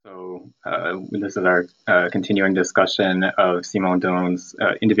This is our continuing discussion of Simondon's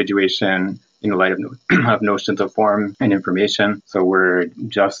individuation in the light of notions of form and information. So we're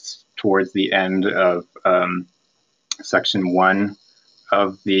just towards the end of section 1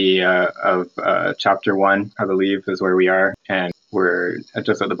 of the chapter 1, I believe, is where we are, and we're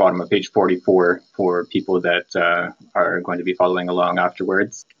just at the bottom of page 44 for people that are going to be following along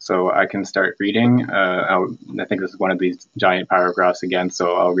afterwards. So I can start reading. I think this is one of these giant paragraphs again,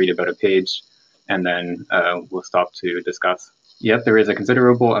 so I'll read about a page, and then we'll stop to discuss. Yet there is a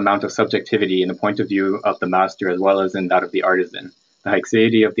considerable amount of subjectivity in the point of view of the master as well as in that of the artisan. The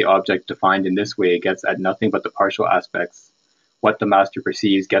haixeity of the object defined in this way gets at nothing but the partial aspects. What the master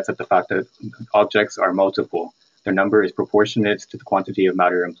perceives gets at the fact that objects are multiple. Their number is proportionate to the quantity of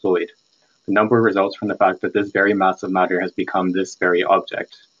matter employed. The number results from the fact that this very mass of matter has become this very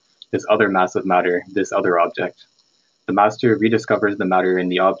object. This other mass of matter, this other object. The master rediscovers the matter in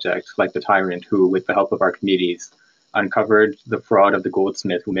the object, like the tyrant who, with the help of Archimedes, uncovered the fraud of the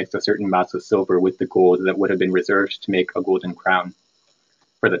goldsmith who mixed a certain mass of silver with the gold that would have been reserved to make a golden crown.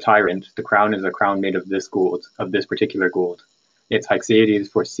 For the tyrant, the crown is a crown made of this gold, of this particular gold. Its haixeity is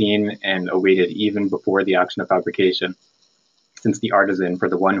foreseen and awaited even before the action of fabrication, since the artisan, for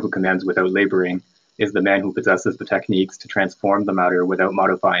the one who commands without laboring, is the man who possesses the techniques to transform the matter without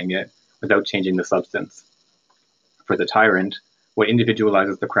modifying it, without changing the substance. For the tyrant, what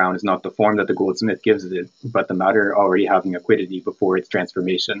individualizes the crown is not the form that the goldsmith gives it, but the matter already having a quiddity before its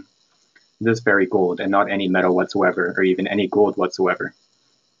transformation. This very gold, and not any metal whatsoever, or even any gold whatsoever.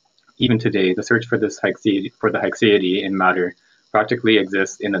 Even today, the search for the haixeity in matter practically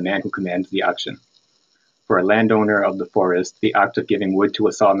exists in the man who commands the action. For a landowner of the forest, the act of giving wood to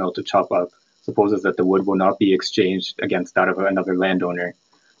a sawmill to chop up supposes that the wood will not be exchanged against that of another landowner,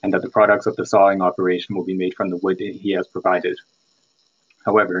 and that the products of the sawing operation will be made from the wood that he has provided.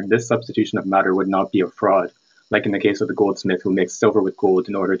 However, this substitution of matter would not be a fraud, like in the case of the goldsmith who mixed silver with gold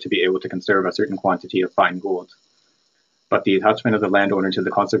in order to be able to conserve a certain quantity of fine gold. But the attachment of the landowner to the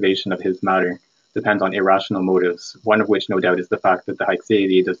conservation of his matter depends on irrational motives, one of which no doubt is the fact that the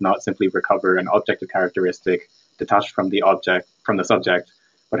haixeity does not simply recover an objective characteristic detached from the subject,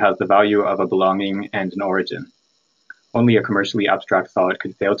 but has the value of a belonging and an origin. Only a commercially abstract thought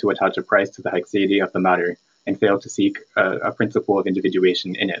could fail to attach a price to the haixeity of the matter and fail to seek a principle of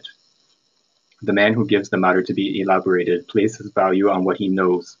individuation in it. The man who gives the matter to be elaborated places value on what he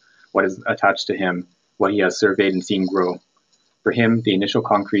knows, what is attached to him, what he has surveyed and seen grow. For him, the initial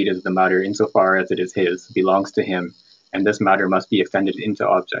concrete is the matter insofar as it is his, belongs to him, and this matter must be extended into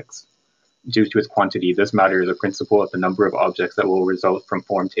objects. Due to its quantity, this matter is a principle of the number of objects that will result from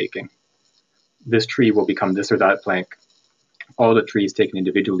form taking. This tree will become this or that plank. All the trees taken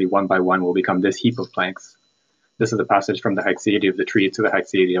individually one by one will become this heap of planks. This is a passage from the haixeity of the tree to the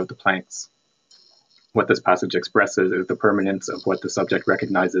haixeity of the planks. What this passage expresses is the permanence of what the subject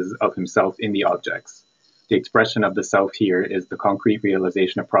recognizes of himself in the objects. The expression of the self here is the concrete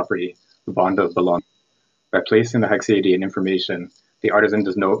realization of property, the bond of belonging. By placing the haixeity in information, the artisan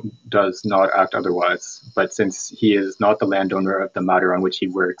does not act otherwise, but since he is not the landowner of the matter on which he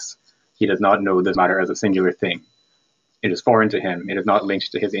works, he does not know this matter as a singular thing. It is foreign to him, it is not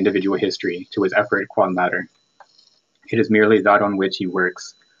linked to his individual history, to his effort qua matter. It is merely that on which he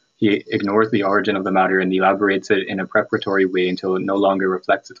works. He ignores the origin of the matter and elaborates it in a preparatory way until it no longer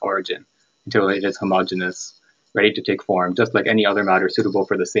reflects its origin, until it is homogeneous, ready to take form, just like any other matter suitable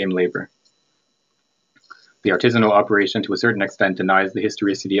for the same labor. The artisanal operation to a certain extent denies the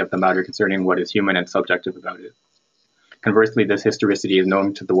historicity of the matter concerning what is human and subjective about it. Conversely, this historicity is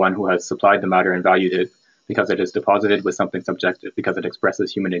known to the one who has supplied the matter and valued it, because it is deposited with something subjective, because it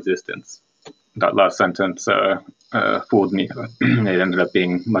expresses human existence. That last sentence fooled me. It ended up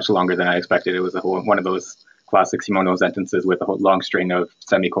being much longer than I expected. It was one of those classic Simono sentences with a whole long string of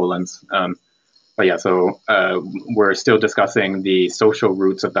semicolons. But yeah, so we're still discussing the social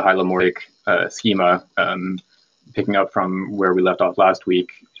roots of the hylomorphic schema, picking up from where we left off last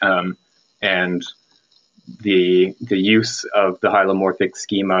week, and the use of the hylomorphic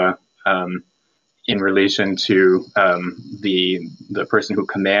schema in relation to the person who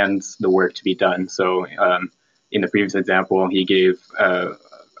commands the work to be done. So in the previous example, he gave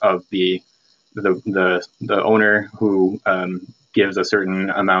of the owner who gives a certain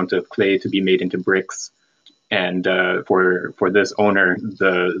amount of clay to be made into bricks, and for this owner,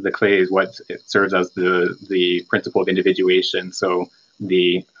 the clay is what it serves as the principle of individuation. So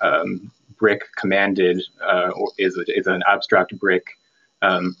the brick commanded is an abstract brick,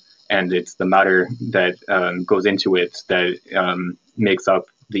 and it's the matter that goes into it that makes up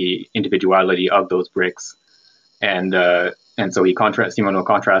the individuality of those bricks. And so Simon will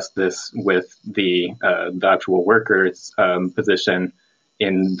contrast this with the actual worker's position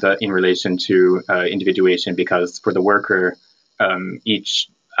in relation to individuation, because for the worker, each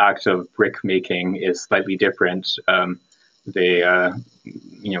act of brick making is slightly different. They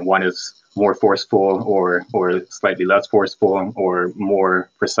one is more forceful or slightly less forceful, or more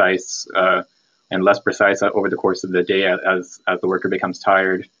precise and less precise over the course of the day as the worker becomes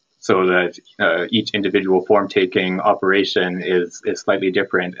tired. So that each individual form taking operation is slightly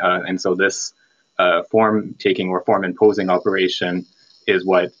different, and so this form taking or form imposing operation is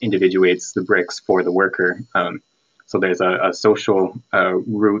what individuates the bricks for the worker. So there's a social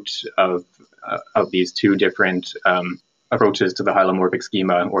root of these two different approaches to the hylomorphic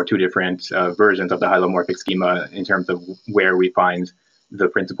schema, or two different versions of the hylomorphic schema in terms of where we find the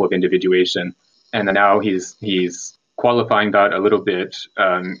principle of individuation. And then now he's qualifying that a little bit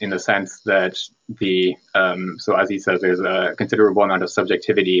in the sense that so as he says, there's a considerable amount of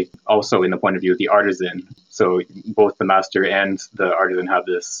subjectivity also in the point of view of the artisan. So both the master and the artisan have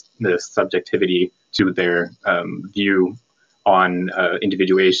this subjectivity to their view on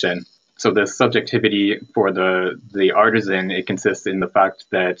individuation. So the subjectivity for the artisan, it consists in the fact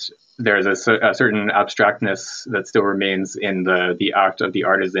that there's a certain abstractness that still remains in the act of the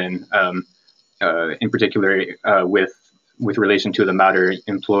artisan, in particular with relation to the matter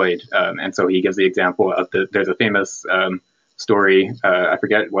employed. And so he gives the example of there's a famous story, I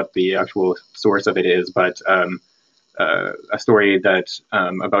forget what the actual source of it is, but a story that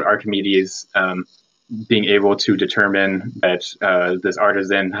about Archimedes being able to determine that this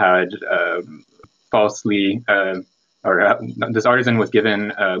artisan had falsely, this artisan was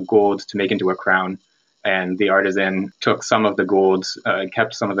given gold to make into a crown, and the artisan took some of the gold,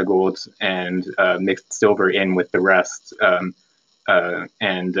 kept some of the gold, and mixed silver in with the rest.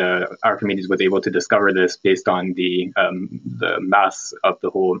 And Archimedes was able to discover this based on the mass of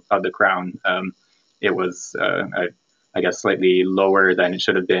the crown. It was, I guess, slightly lower than it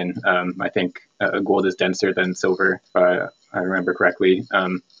should have been. I think gold is denser than silver, if I remember correctly.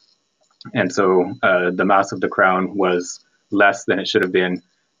 And so the mass of the crown was less than it should have been.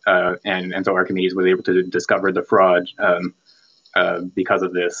 And so Archimedes was able to discover the fraud because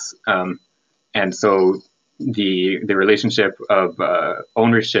of this. And so the relationship of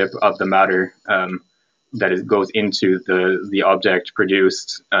ownership of the matter that goes into the object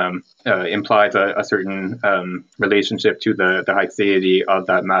produced implies a certain relationship to the haecceity of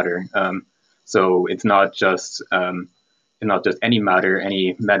that matter. So it's not just any matter,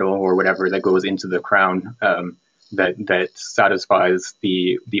 any metal or whatever that goes into the crown that satisfies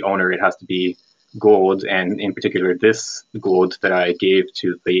the owner. It has to be gold, and in particular this gold that I gave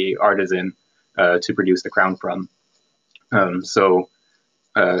to the artisan to produce the crown from. So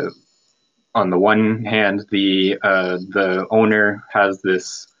on the one hand, the owner has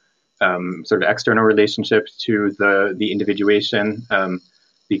this sort of external relationship to the individuation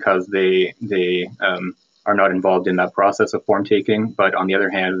because they are not involved in that process of form taking. But on the other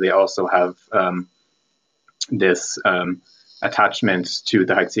hand, they also have this attachment to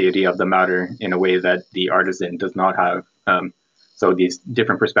the haecceity of the matter in a way that the artisan does not have. So these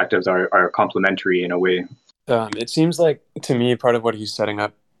different perspectives are complementary in a way. It seems like, to me, part of what he's setting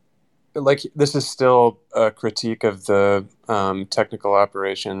up, like, this is still a critique of the technical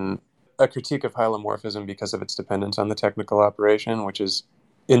operation, a critique of hylomorphism because of its dependence on the technical operation, which is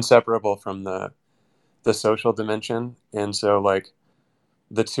inseparable from the social dimension. And so, like,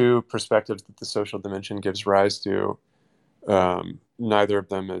 the two perspectives that the social dimension gives rise to, neither of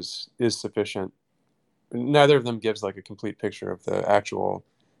them is sufficient. Neither of them gives like a complete picture of the actual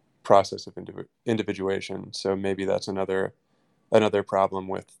process of individuation. So maybe that's another problem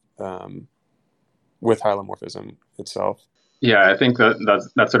with hylomorphism itself. Yeah, I think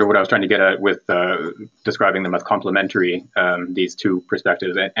that's sort of what I was trying to get at with describing them as complementary, these two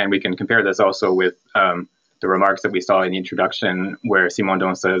perspectives. And we can compare this also with the remarks that we saw in the introduction, where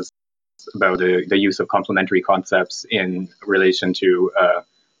Simondon says about the use of complementary concepts in relation to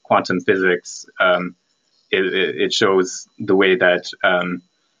quantum physics. It shows the way that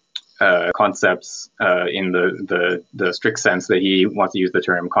concepts, in the strict sense that he wants to use the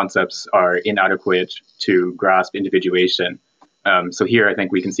term, concepts are inadequate to grasp individuation. So here I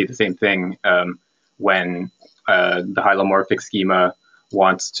think we can see the same thing when the hylomorphic schema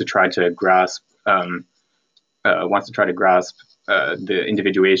wants to try to grasp the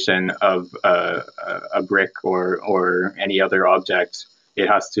individuation of a brick or any other object. It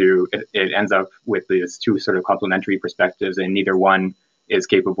ends up with these two sort of complementary perspectives, and neither one is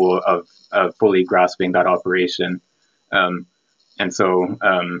capable of fully grasping that operation. And so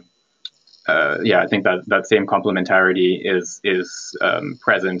I think that same complementarity is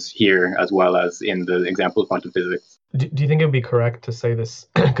present here as well as in the example of quantum physics. Do you think it would be correct to say this?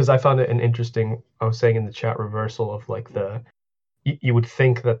 Because I found it an interesting, I was saying in the chat, reversal of like you would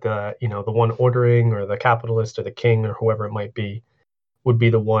think that the one ordering, or the capitalist or the king or whoever it might be, would be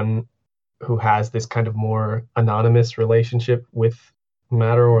the one who has this kind of more anonymous relationship with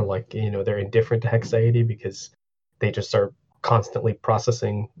matter, or like, they're indifferent to hexaity because they just are constantly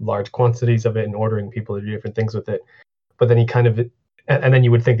processing large quantities of it and ordering people to do different things with it. But then and then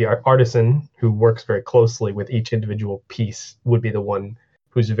you would think the artisan who works very closely with each individual piece would be the one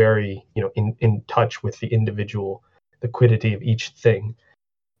who's very, in touch with the individual liquidity of each thing.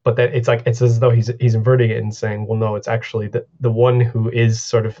 But that it's as though he's inverting it and saying, well, no, it's actually the one who is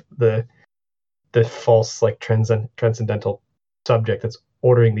sort of the false, like, transcendental subject that's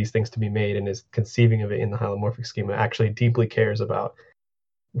ordering these things to be made and is conceiving of it in the hylomorphic schema actually deeply cares about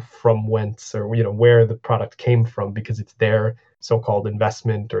from whence, or where the product came from, because it's their so-called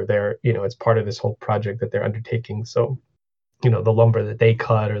investment, or their, it's part of this whole project that they're undertaking. So the lumber that they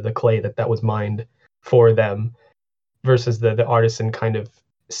cut, or the clay that was mined for them, versus the artisan kind of,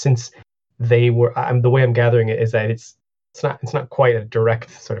 since they were, the way I'm gathering it is that it's not quite a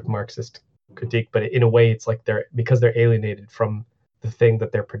direct sort of Marxist critique, but in a way it's like because they're alienated from the thing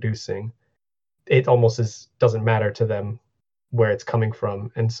that they're producing, it almost doesn't matter to them where it's coming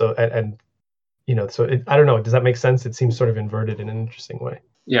from. And so I don't know, does that make sense? It seems sort of inverted in an interesting way.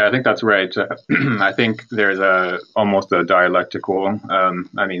 Yeah, I think that's right. I think there's almost a dialectical.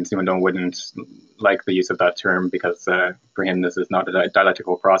 Simondon wouldn't like the use of that term because for him this is not a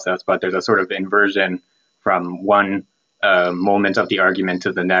dialectical process, but there's a sort of inversion from one moment of the argument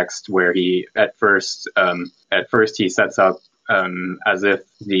to the next, where he at first he sets up as if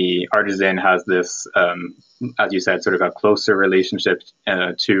the artisan has this, as you said, sort of a closer relationship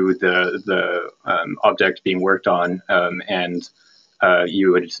to the object being worked on, and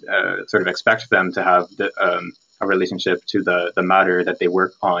you would sort of expect them to have a relationship to the matter that they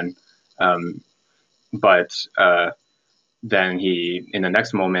work on. But then in the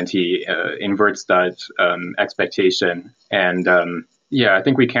next moment, he inverts that expectation. And I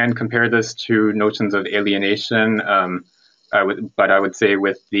think we can compare this to notions of alienation. But I would say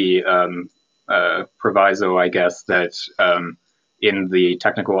with the proviso, I guess, that in the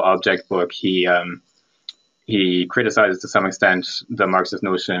technical object book, he criticizes to some extent the Marxist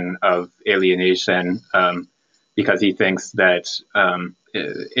notion of alienation, because he thinks that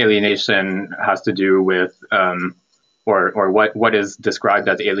alienation has to do with, or what is described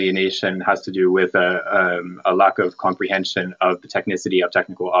as alienation has to do with a lack of comprehension of the technicity of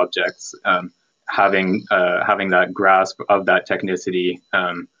technical objects. Having that grasp of that technicity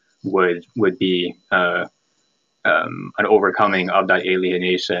would be an overcoming of that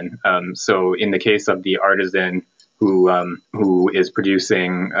alienation. So in the case of the artisan who is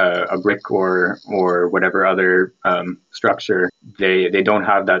producing a brick or whatever other structure, they don't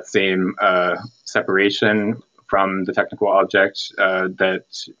have that same separation from the technical object that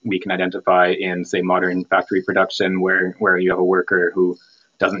we can identify in, say, modern factory production, where you have a worker who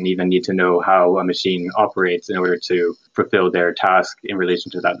doesn't even need to know how a machine operates in order to fulfill their task in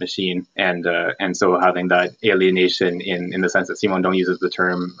relation to that machine. And so having that alienation in the sense that Simondon uses the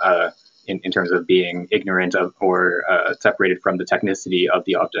term in terms of being ignorant of or separated from the technicity of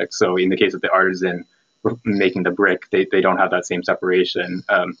the object. So in the case of the artisan making the brick, they don't have that same separation.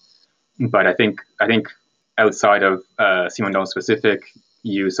 But I think outside of Simondon's specific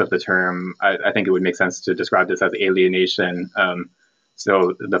use of the term, I think it would make sense to describe this as alienation.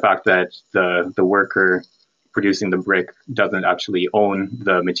 So the fact that the worker producing the brick doesn't actually own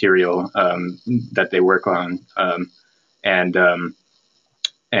the material that they work on, and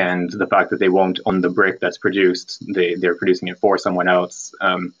the fact that they won't own the brick that's produced, they're producing it for someone else,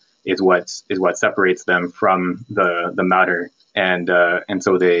 is what separates them from the matter, and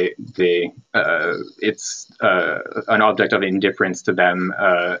so it's an object of indifference to them,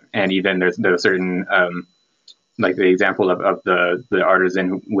 and even there's a certain like the example of the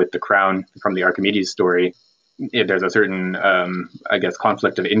artisan with the crown from the Archimedes story. There's a certain, I guess,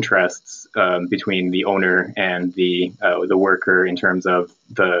 conflict of interests between the owner and the worker in terms of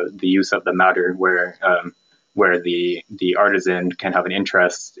the use of the matter, where the artisan can have an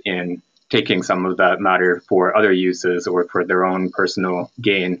interest in taking some of that matter for other uses or for their own personal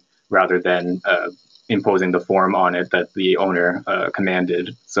gain, rather than imposing the form on it that the owner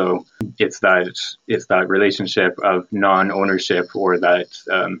commanded. So it's that relationship of non-ownership, or that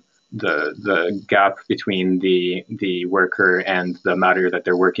the gap between the worker and the matter that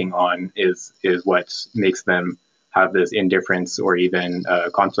they're working on is what makes them have this indifference or even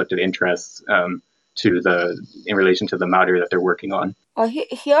conflict of interests in relation to the matter that they're working on.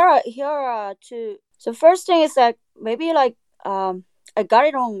 Here are two. So first thing is that maybe like I got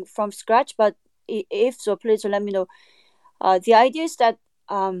it on from scratch, but if so, please let me know. The idea is that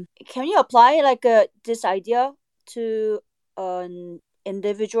can you apply like this idea to an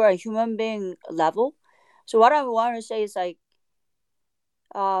individual or human being level? So what I want to say is like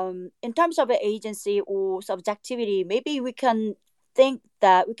in terms of agency or subjectivity, maybe we can say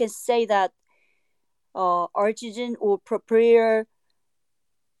that artisan or proprietor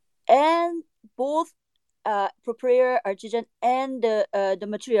and both proprietor, artisan, and the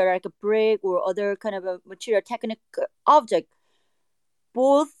material like a brick or other kind of a material technical object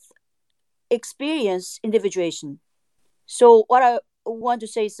both experience individuation. So what I want to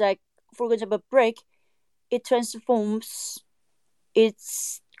say is like, for example, brick, it transforms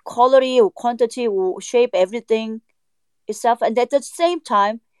its quality or quantity or shape, everything itself, and at the same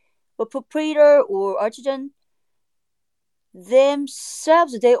time, a proprietor or artisan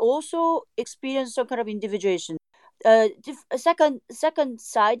themselves, they also experience some kind of individuation. Second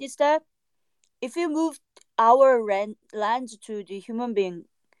side is that if you move our lens to the human being,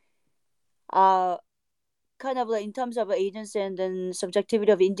 kind of like in terms of agency and then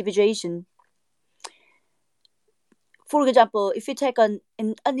subjectivity of individuation. For example, if you take an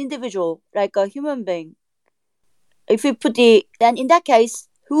individual like a human being, if you put then in that case,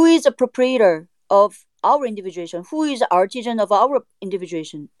 who is a proprietor of our individuation? Who is the artisan of our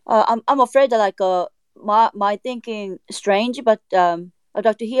individuation? I'm afraid that like my thinking strange, but I'd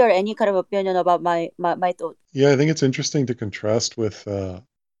like to hear any kind of opinion about my thought. Yeah, I think it's interesting to contrast with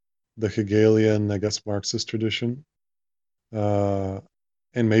the Hegelian, I guess, Marxist tradition, and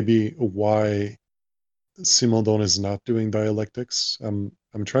maybe why Simondon is not doing dialectics. I'm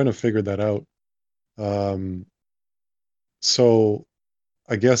trying to figure that out. So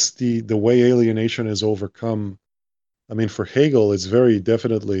I guess the way alienation is overcome, I mean, for Hegel, it's very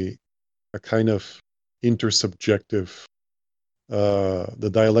definitely a kind of intersubjective. The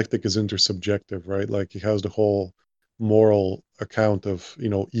dialectic is intersubjective, right? Like he has the whole moral account of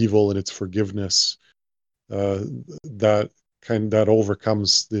evil and its forgiveness that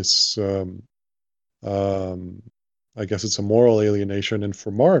overcomes this. I guess it's a moral alienation, and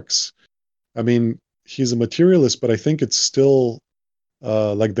for Marx, I mean, he's a materialist, but I think it's still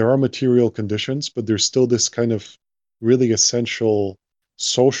like there are material conditions, but there's still this kind of really essential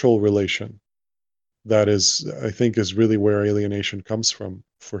social relation that is, I think, is really where alienation comes from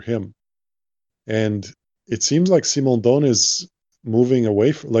for him. And it seems like Simondon is moving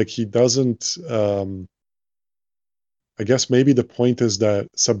away from, like he doesn't, I guess maybe the point is that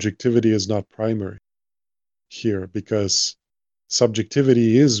subjectivity is not primary here, because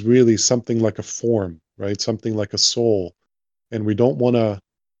subjectivity is really something like a form, right? Something like a soul. And we don't want to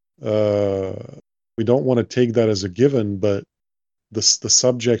take that as a given, but the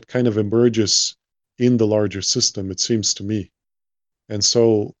subject kind of emerges in the larger system, it seems to me. And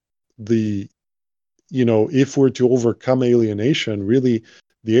so if we're to overcome alienation, really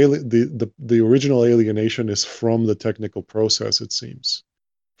the original alienation is from the technical process, it seems,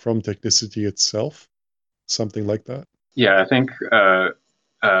 from technicity itself, something like that. Yeah, I think, I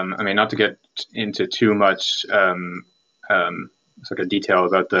mean, not to get into too much sort of detail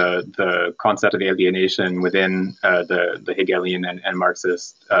about the concept of alienation within the Hegelian and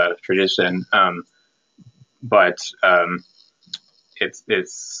Marxist tradition, but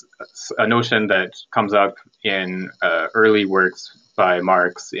it's a notion that comes up in early works by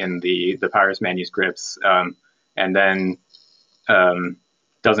Marx in the Paris manuscripts, and then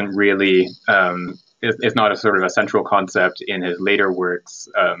doesn't really it's not a sort of a central concept in his later works,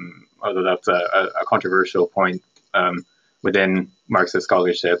 although that's a controversial point within Marxist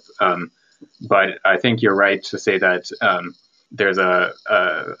scholarship. But I think you're right to say that there's a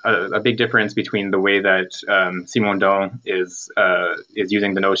big difference between the way that Simondon is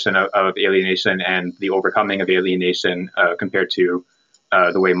using the notion of alienation and the overcoming of alienation compared to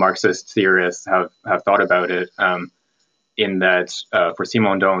the way Marxist theorists have thought about it. In that, for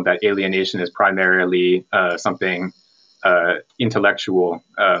Simondon, that alienation is primarily something intellectual,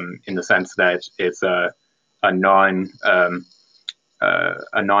 in the sense that it's a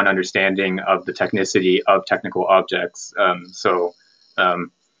non-understanding of the technicity of technical objects. So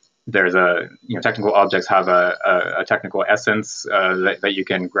there's technical objects have a technical essence that you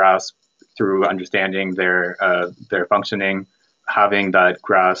can grasp through understanding their functioning. Having that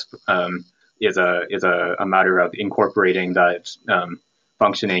grasp is a matter of incorporating that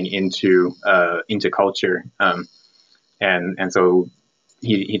functioning into culture, and so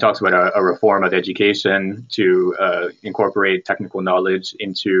he talks about a reform of education to incorporate technical knowledge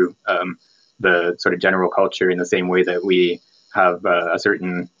into the sort of general culture in the same way that we have a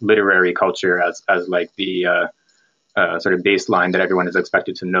certain literary culture as like the sort of baseline that everyone is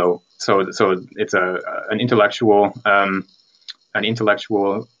expected to know. So it's an intellectual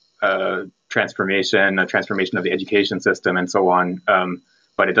transformation, a transformation of the education system, and so on.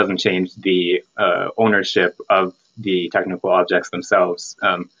 But it doesn't change the ownership of the technical objects themselves.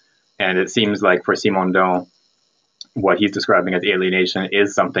 And it seems like for Simondon, what he's describing as alienation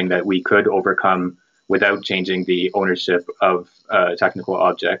is something that we could overcome without changing the ownership of technical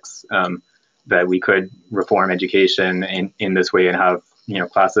objects. That we could reform education in this way and have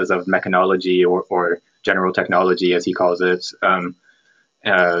classes of mechanology or general technology, as he calls it,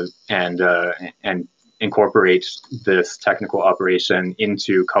 and incorporate this technical operation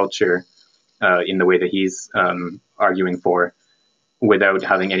into culture in the way that he's arguing for, without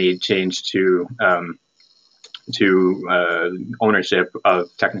having any change to ownership of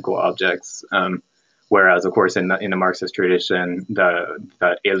technical objects. Whereas, of course, in the Marxist tradition,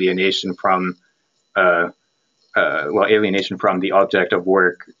 that alienation from alienation from the object of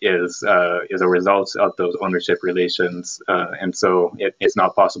work is a result of those ownership relations, and so it's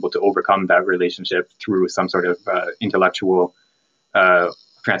not possible to overcome that relationship through some sort of intellectual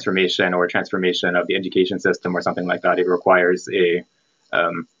transformation or transformation of the education system or something like that. It requires a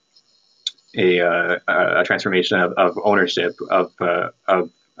transformation of ownership of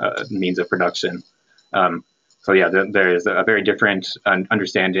means of production. So yeah, there is a very different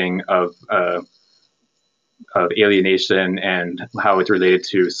understanding of alienation and how it's related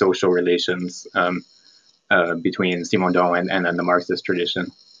to social relations between Simondon and then the Marxist tradition.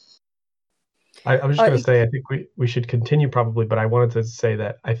 I was just going to say, I think we should continue probably, but I wanted to say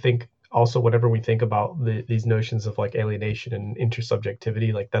that I think also whenever we think about these notions of like alienation and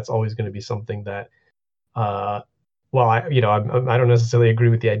intersubjectivity, like that's always going to be something that, I don't necessarily agree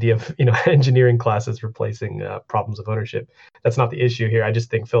with the idea of engineering classes replacing problems of ownership. That's not the issue here. I just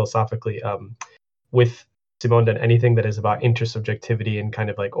think philosophically, with Simondon, anything that is about intersubjectivity and kind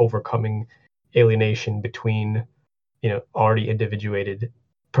of like overcoming alienation between already individuated,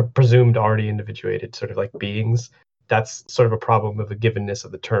 presumed already individuated sort of like beings, that's sort of a problem of the givenness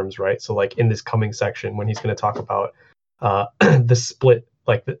of the terms, right? So like in this coming section, when he's going to talk about the split,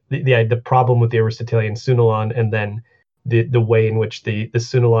 like the problem with the Aristotelian sunalon, and then the way in which the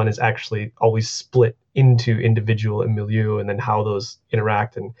sunalon is actually always split into individual and milieu, and then how those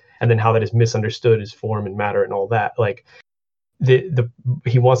interact, and then how that is misunderstood as form and matter and all that. Like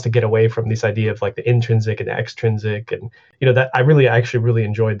he wants to get away from this idea of like the intrinsic and the extrinsic, and that I actually really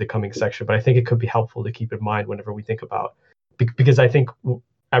enjoyed the coming section, but I think it could be helpful to keep in mind whenever we think about, because I think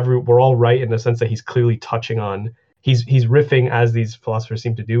we're all right in the sense that he's clearly touching on, he's riffing as these philosophers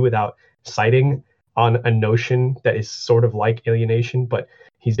seem to do without citing on a notion that is sort of like alienation, but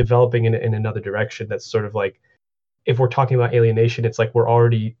he's developing in another direction that's sort of like, if we're talking about alienation, it's like we're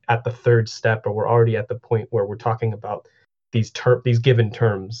already at the third step, or we're already at the point where we're talking about these given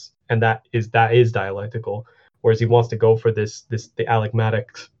terms, and that is dialectical. Whereas he wants to go for the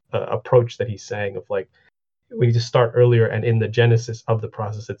allegmatic approach that he's saying of like, we need to start earlier and in the genesis of the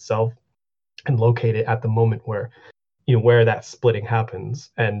process itself, and locate it at the moment where where that splitting happens.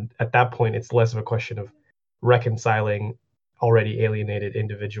 And at that point, it's less of a question of reconciling already alienated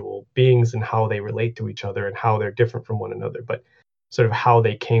individual beings and how they relate to each other and how they're different from one another, but sort of how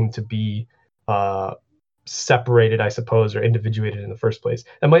they came to be separated, I suppose, or individuated in the first place.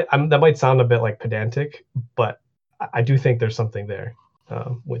 That might sound a bit like pedantic, but I do think there's something there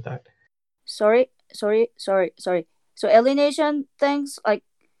with that. Sorry. So alienation things, like,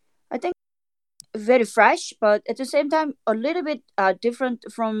 I think very fresh, but at the same time a little bit different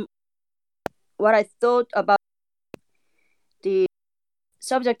from what I thought about the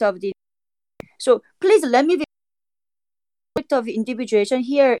subject of the. So please let me be subject of individuation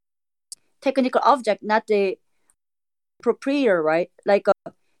here, technical object, not the proprietor, right? Like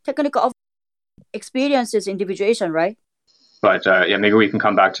a technical object experiences individuation, right? But maybe we can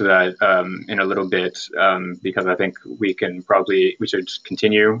come back to that in a little bit, because I think we should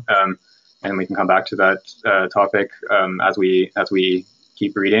continue, and we can come back to that topic as we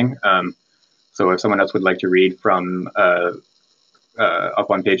keep reading. So if someone else would like to read from up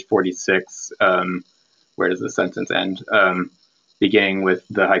on page 46, where does the sentence end? Beginning with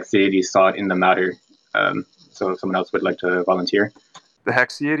the haexiety sought in the matter. So if someone else would like to volunteer. The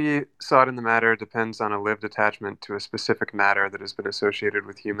haexiety sought in the matter depends on a lived attachment to a specific matter that has been associated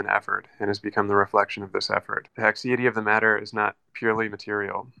with human effort and has become the reflection of this effort. The haexiety of the matter is not purely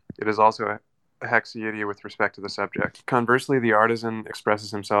material. It is also a haecceity with respect to the subject. Conversely, the artisan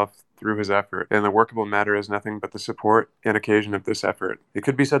expresses himself through his effort, and the workable matter is nothing but the support and occasion of this effort. It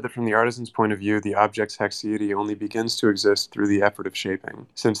could be said that from the artisan's point of view, the object's haecceity only begins to exist through the effort of shaping.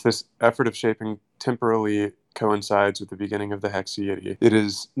 Since this effort of shaping temporally coincides with the beginning of the haecceity, it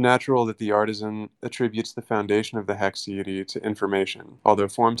is natural that the artisan attributes the foundation of the haecceity to information, although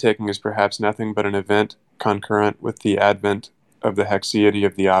form-taking is perhaps nothing but an event concurrent with the advent of the haecceity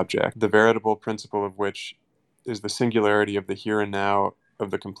of the object, the veritable principle of which is the singularity of the here and now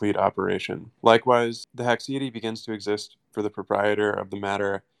of the complete operation. Likewise, the haecceity begins to exist for the proprietor of the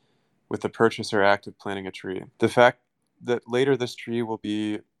matter with the purchase or act of planting a tree. The fact that later this tree will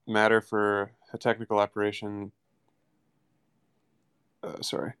be matter for a technical operation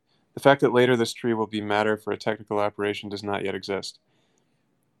the fact that later this tree will be matter for a technical operation does not yet exist.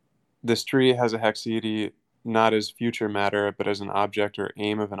 This tree has a haecceity not as future matter, but as an object or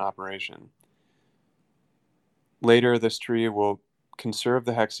aim of an operation. Later, this tree will conserve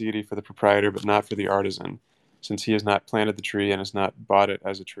the haecceity for the proprietor, but not for the artisan, since he has not planted the tree and has not bought it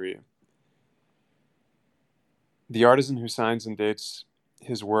as a tree. The artisan who signs and dates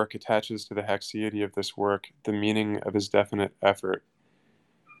his work attaches to the haecceity of this work the meaning of his definite effort.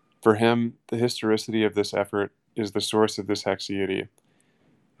 For him, the historicity of this effort is the source of this haecceity.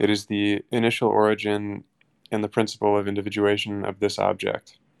 It is the initial origin and the principle of individuation of this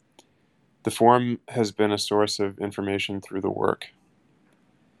object. The form has been a source of information through the work.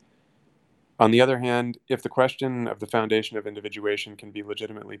 On the other hand, if the question of the foundation of individuation can be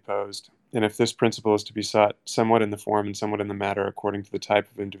legitimately posed, and if this principle is to be sought somewhat in the form and somewhat in the matter according to the type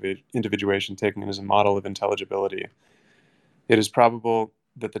of individuation taken as a model of intelligibility, it is probable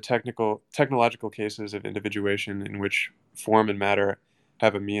that the technological cases of individuation in which form and matter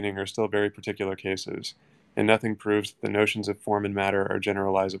have a meaning are still very particular cases, and nothing proves that the notions of form and matter are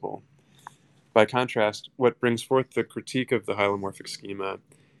generalizable. By contrast, what brings forth the critique of the hylomorphic schema,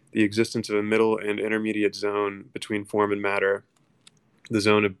 the existence of a middle and intermediate zone between form and matter, the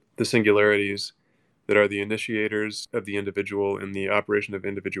zone of the singularities that are the initiators of the individual in the operation of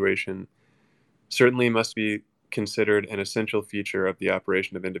individuation, certainly must be considered an essential feature of the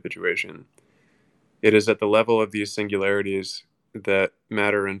operation of individuation. It is at the level of these singularities that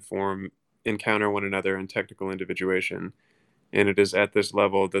matter and form encounter one another in technical individuation, and it is at this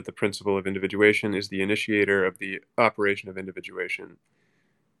level that the principle of individuation is the initiator of the operation of individuation.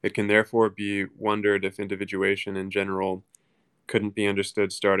 It can therefore be wondered if individuation in general couldn't be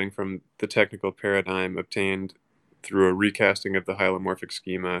understood starting from the technical paradigm obtained through a recasting of the hylomorphic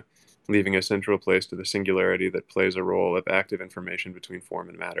schema, leaving a central place to the singularity that plays a role of active information between form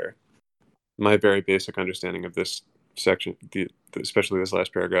and matter. My very basic understanding of this section, especially this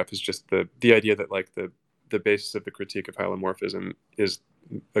last paragraph, is just the idea that like the basis of the critique of hylomorphism is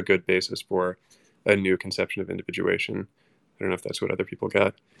a good basis for a new conception of individuation. I don't know if that's what other people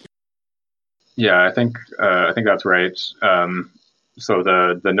got. Yeah, I think that's right. So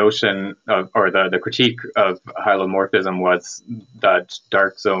the notion of, or the critique of hylomorphism was that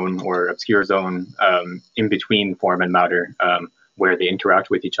dark zone or obscure zone in between form and matter, where they interact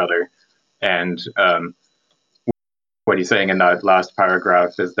with each other. And what he's saying in that last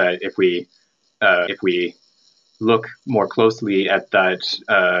paragraph is that if we look more closely at that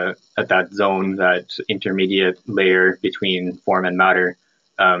zone, that intermediate layer between form and matter,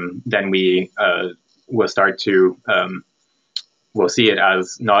 then we will start to we'll see it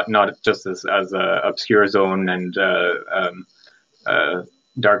as not just as a obscure zone and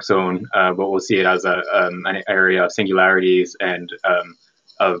dark zone, but we'll see it as an area of singularities and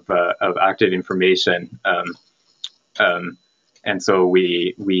of active information. And so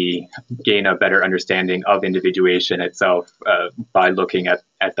we gain a better understanding of individuation itself by looking at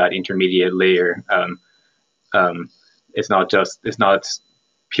that intermediate layer. It's not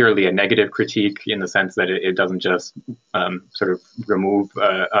purely a negative critique in the sense that it doesn't just sort of remove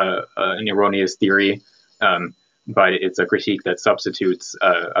an erroneous theory, but it's a critique that substitutes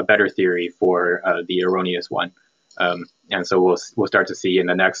a better theory for the erroneous one. And so we'll start to see in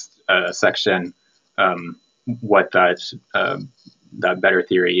the next section what that better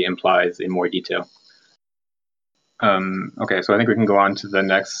theory implies in more detail. Okay, so I think we can go on to the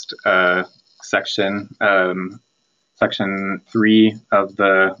next section. Section 3 of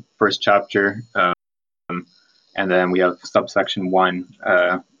the first chapter, and then we have subsection 1,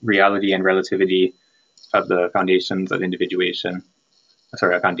 reality and relativity of the foundations of individuation.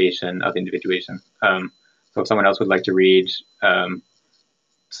 Sorry, a foundation of individuation. So if someone else would like to read,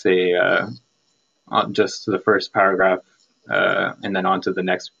 say, just the first paragraph, and then on to the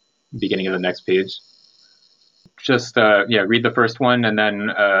next beginning of the next page. Just read the first one, and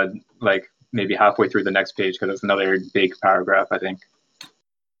then maybe halfway through the next page because it's another big paragraph, I think.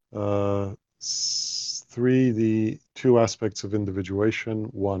 3, the two aspects of individuation.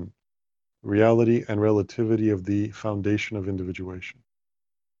 1, reality and relativity of the foundation of individuation.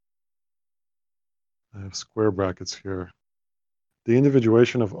 I have square brackets here. The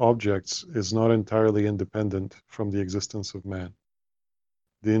individuation of objects is not entirely independent from the existence of man.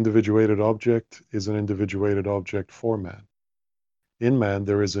 The individuated object is an individuated object for man. In man,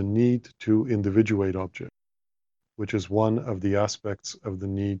 there is a need to individuate objects, which is one of the aspects of the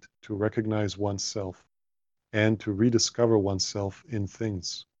need to recognize oneself and to rediscover oneself in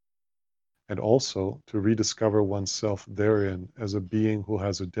things, and also to rediscover oneself therein as a being who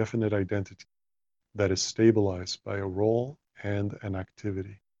has a definite identity that is stabilized by a role and an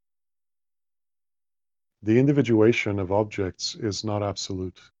activity. The individuation of objects is not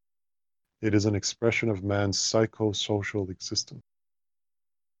absolute. It is an expression of man's psychosocial existence.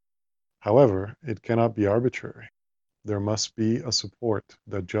 However, it cannot be arbitrary. There must be a support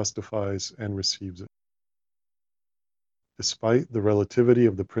that justifies and receives it. Despite the relativity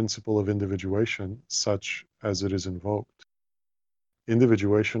of the principle of individuation, such as it is invoked,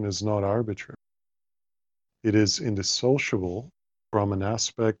 individuation is not arbitrary. It is indissociable from an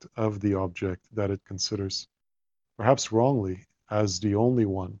aspect of the object that it considers, perhaps wrongly, as the only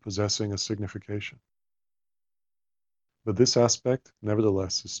one possessing a signification. But this aspect,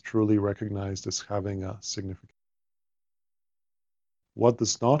 nevertheless, is truly recognized as having a significance. What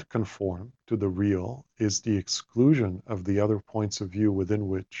does not conform to the real is the exclusion of the other points of view within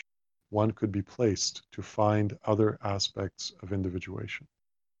which one could be placed to find other aspects of individuation.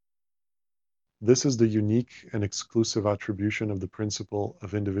 This is the unique and exclusive attribution of the principle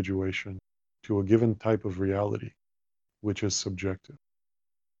of individuation to a given type of reality, which is subjective.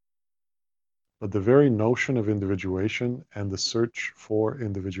 But the very notion of individuation and the search for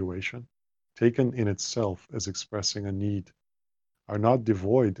individuation, taken in itself as expressing a need, are not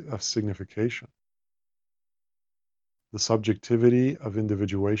devoid of signification. The subjectivity of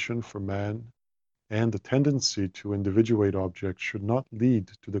individuation for man and the tendency to individuate objects should not lead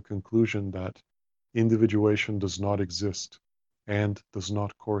to the conclusion that individuation does not exist and does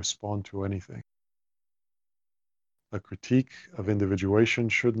not correspond to anything. A critique of individuation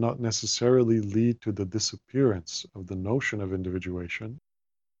should not necessarily lead to the disappearance of the notion of individuation,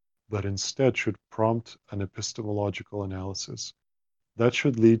 but instead should prompt an epistemological analysis that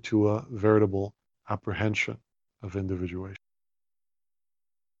should lead to a veritable apprehension of individuation.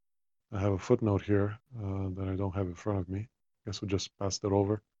 I have a footnote here that I don't have in front of me. I guess we'll just pass that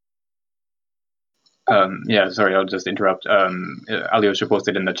over. Yeah, sorry, I'll just interrupt. Alyosha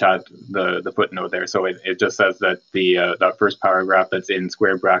posted in the chat the footnote there. So it just says that that first paragraph that's in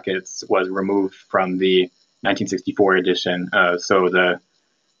square brackets was removed from the 1964 edition. So the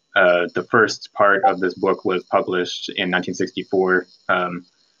first part of this book was published in 1964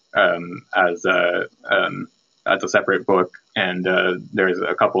 as a separate book, and there's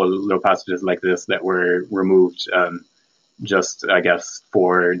a couple of little passages like this that were removed, just I guess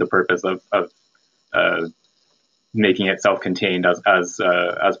for the purpose of making it self-contained as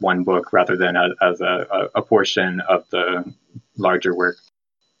one book rather than as a portion of the larger work.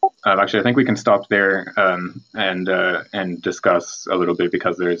 Actually, I think we can stop there and discuss a little bit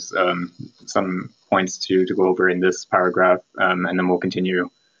because there's some points to go over in this paragraph, and then we'll continue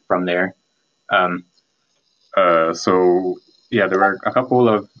from there. So yeah, there were a couple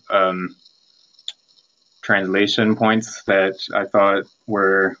of translation points that I thought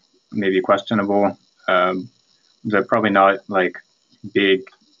were maybe questionable. They're probably not like big.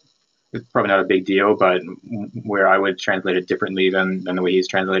 It's probably not a big deal, but where I would translate it differently than the way he's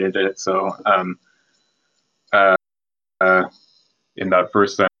translated it. So in that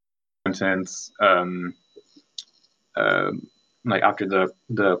first sentence, like after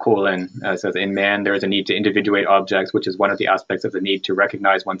the colon, says, in man, there is a need to individuate objects, which is one of the aspects of the need to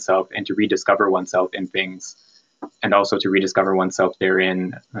recognize oneself and to rediscover oneself in things, and also to rediscover oneself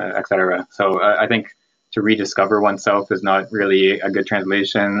therein, etc. So I think to rediscover oneself is not really a good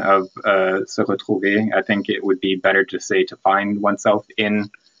translation of se retrouver. I think it would be better to say to find oneself in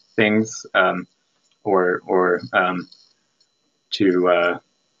things, or to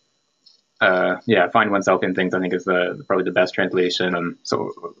find oneself in things. I think is probably the best translation.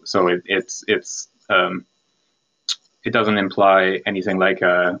 So it doesn't imply anything like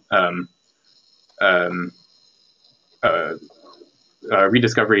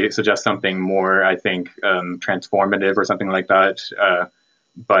rediscovery. Suggests something more, I think, transformative or something like that.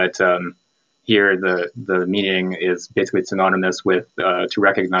 But here the meaning is basically synonymous with to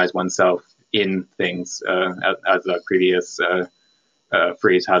recognize oneself in things, as a previous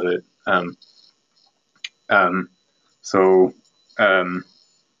phrase has it. So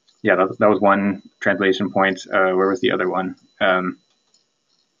yeah, that was one translation point. Where was the other one?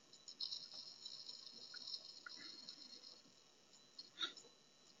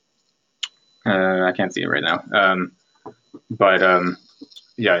 I can't see it right now. But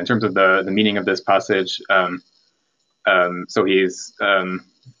yeah, in terms of the meaning of this passage, so he's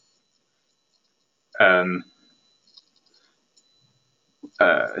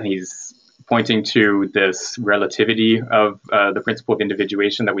pointing to this relativity of the principle of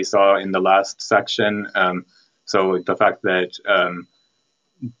individuation that we saw in the last section. So the fact that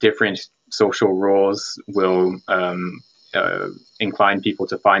different social roles will incline people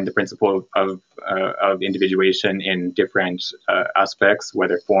to find the principle of individuation in different aspects,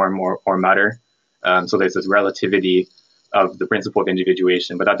 whether form or matter. So there's this relativity of the principle of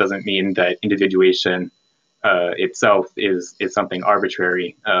individuation, but that doesn't mean that individuation itself is something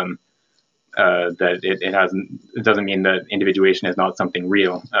arbitrary. That it doesn't mean that individuation is not something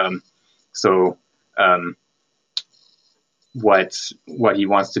real. So what he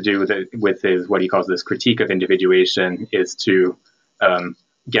wants to do with his what he calls this critique of individuation is to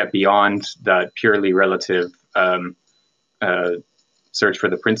get beyond that purely relative search for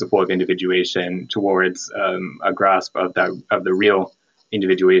the principle of individuation towards a grasp of the real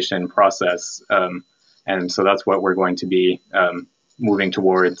individuation process. And so that's what we're going to be moving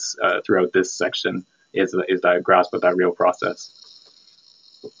towards throughout this section is that grasp of that real process.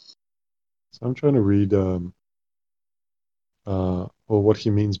 So I'm trying to read what he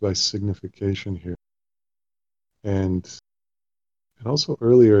means by signification here. And also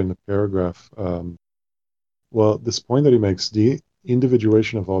earlier in the paragraph, this point that he makes, the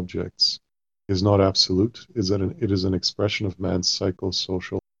individuation of objects is not absolute, it is an expression of man's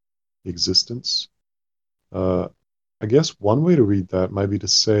psychosocial existence. I guess one way to read that might be to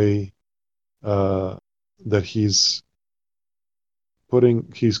say that he's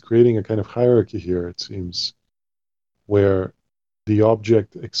creating a kind of hierarchy here, it seems, where the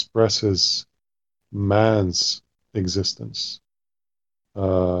object expresses man's existence.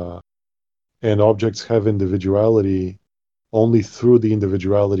 And objects have individuality only through the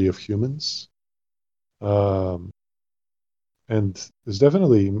individuality of humans. And there's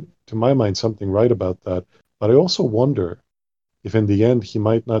definitely, to my mind, something right about that. But I also wonder if in the end he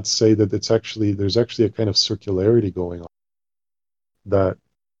might not say that there's actually a kind of circularity going on. That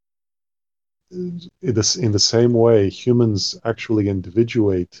in the same way, humans actually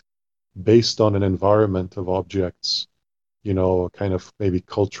individuate based on an environment of objects, a kind of maybe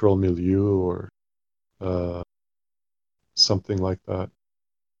cultural milieu or something like that.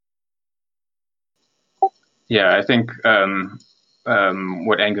 Yeah, I think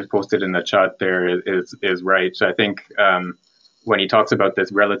what Angus posted in the chat there is right. So I think when he talks about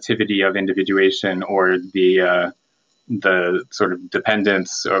this relativity of individuation or the sort of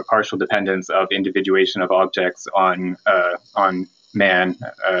dependence or partial dependence of individuation of objects on man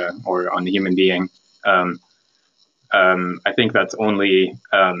or on the human being, I think that's only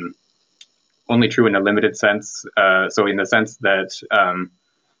true in a limited sense. So in the sense that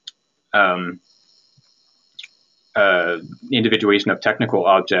individuation of technical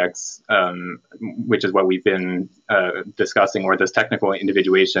objects, which is what we've been discussing, or this technical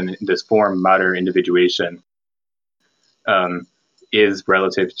individuation, this form matter individuation, is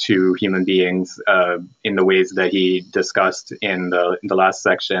relative to human beings in the ways that he discussed in the last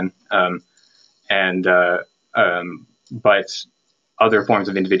section. But other forms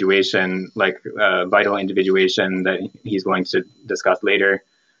of individuation, like vital individuation that he's going to discuss later,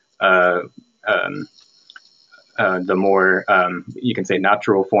 the more you can say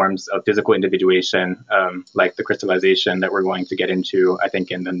natural forms of physical individuation, like the crystallization that we're going to get into, I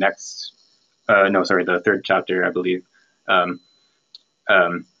think, in the next, the third chapter, I believe.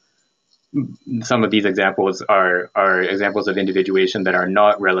 Some of these examples are examples of individuation that are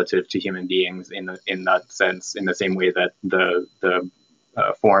not relative to human beings in that sense, in the same way that the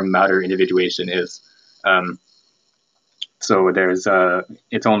form matter individuation is. So there's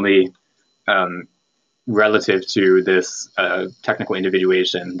it's only relative to this technical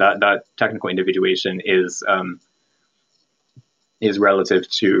individuation. That technical individuation is relative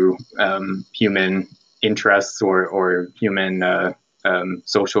to human interests or human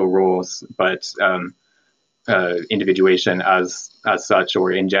social roles, but individuation as such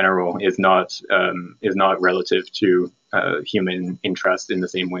or in general is not relative to human interest in the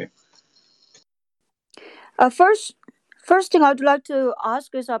same way. First thing I'd like to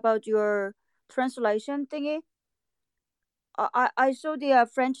ask is about your translation thingy. I saw the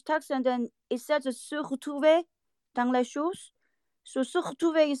French text and then it says se retrouver dans les choses. So se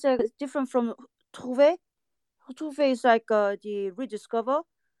retrouver is different from trouver. Retrouver is like the rediscover.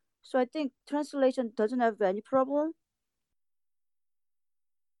 So I think translation doesn't have any problem.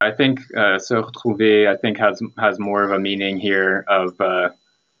 I think se retrouver, I think has more of a meaning here of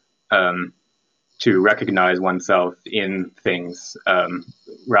to recognize oneself in things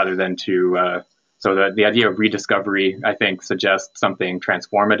rather than to. So the idea of rediscovery, I think, suggests something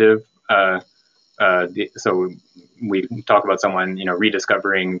transformative. So we talk about someone,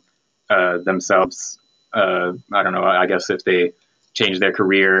 rediscovering themselves. I don't know. I guess if they change their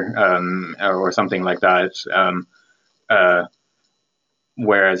career or something like that.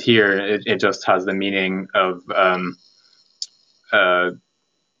 Whereas here, it just has the meaning of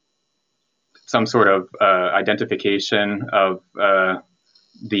some sort of identification of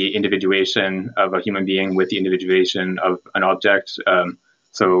the individuation of a human being with the individuation of an object.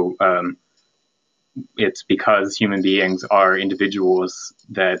 So it's because human beings are individuals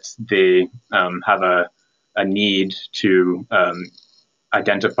that they have a need to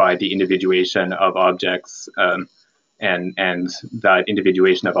identify the individuation of objects, and that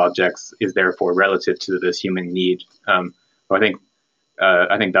individuation of objects is therefore relative to this human need. So I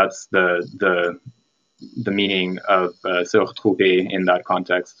think that's the meaning of se retrouver in that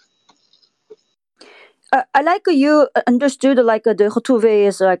context. I like you understood like the retrouver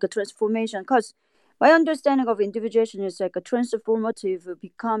is like a transformation, because my understanding of individuation is like a transformative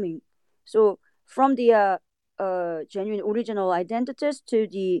becoming. So from the genuine original identities to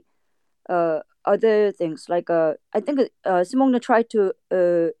the other things, like I think Simone tried to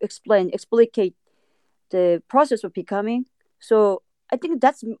explicate the process of becoming. So I think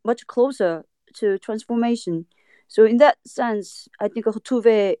that's much closer to transformation. So in that sense, I think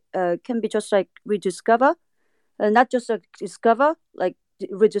Retrouver can be just like rediscover, not just like discover, like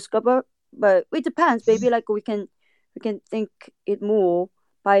rediscover, but it depends. Maybe like we can think it more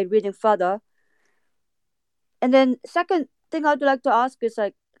by reading further. And then second thing I'd like to ask is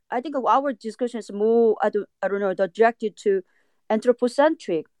like I think our discussion is more I don't know directed to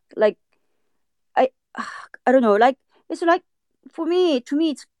anthropocentric. Like I I don't know, like it's like for me to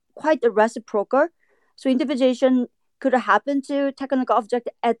me it's quite a reciprocal. So individuation could happen to technical object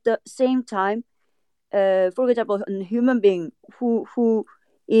at the same time. For example, a human being who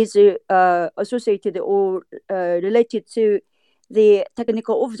is associated or related to the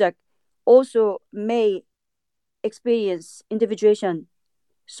technical object also may experience individuation.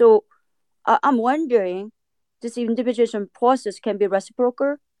 So I'm wondering, this individuation process can be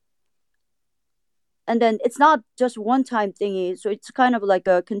reciprocal, and then it's not just one time thingy. So it's kind of like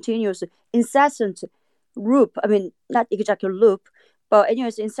a continuous, incessant loop. I mean, not exactly loop, but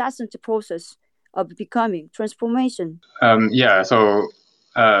anyways, incessant process of becoming transformation. Yeah. So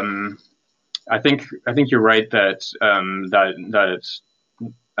I think you're right that that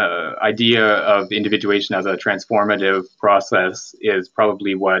idea of individuation as a transformative process is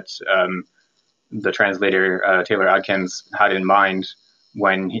probably what the translator Taylor Adkins had in mind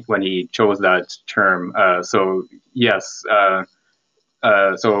when he chose that term. So yes.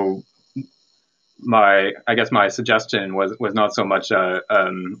 So I guess my suggestion was not so much a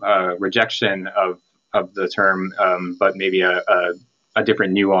rejection of the term, but maybe a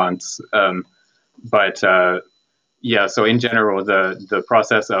different nuance. But yeah, so in general, the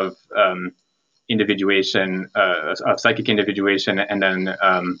process of individuation, of psychic individuation, and then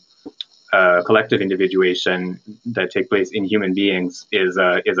collective individuation that take place in human beings is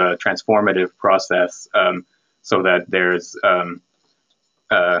a transformative process. So that there's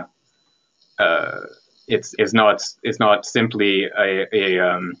it's not simply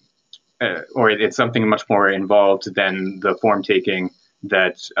or it's something much more involved than the form taking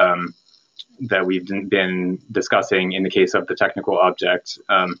that that we've been discussing in the case of the technical object.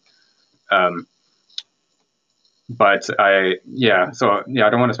 But I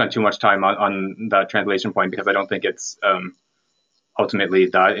don't want to spend too much time on that translation point, because I don't think it's ultimately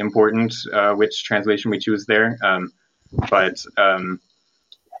that important which translation we choose there. But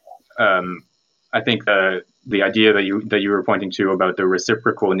I think the idea that you were pointing to about the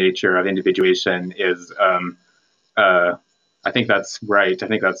reciprocal nature of individuation is, I think that's right. I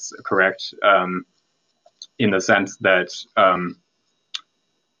think that's correct, in the sense that,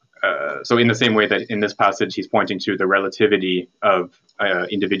 so in the same way that in this passage he's pointing to the relativity of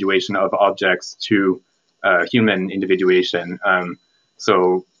individuation of objects to human individuation.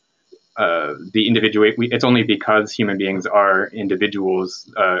 So it's only because human beings are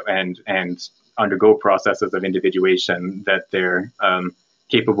individuals and undergo processes of individuation that they're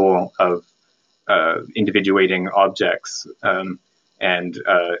capable of individuating objects, and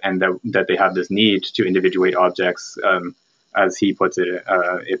that they have this need to individuate objects. as he puts it,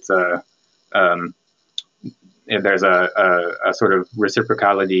 it's a there's a sort of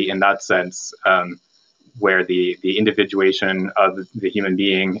reciprocality in that sense, where the individuation of the human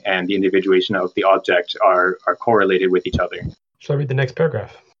being and the individuation of the object are correlated with each other. Shall I read the next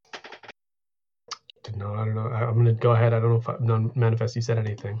paragraph? No, I don't know. I'm going to go ahead. I don't know if Manifest you said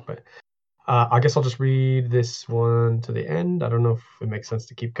anything, but I guess I'll just read this one to the end. I don't know if it makes sense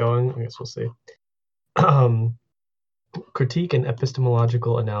to keep going. I guess we'll see. Critique and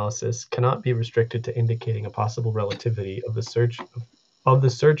epistemological analysis cannot be restricted to indicating a possible relativity of the search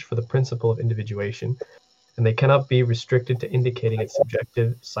for the principle of individuation, and they cannot be restricted to indicating its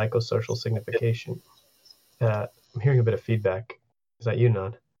subjective psychosocial signification. I'm hearing a bit of feedback. Is that you,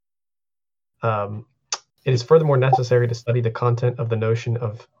 Nod? It is furthermore necessary to study the content of the notion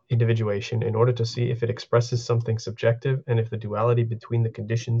of individuation in order to see if it expresses something subjective and if the duality between the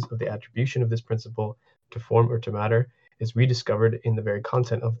conditions of the attribution of this principle to form or to matter is rediscovered in the very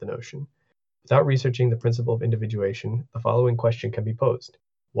content of the notion. Without researching the principle of individuation, the following question can be posed.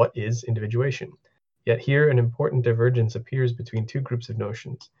 What is individuation? Yet here an important divergence appears between two groups of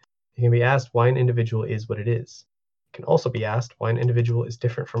notions. It can be asked why an individual is what it is. It can also be asked why an individual is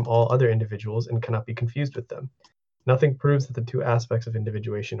different from all other individuals and cannot be confused with them. Nothing proves that the two aspects of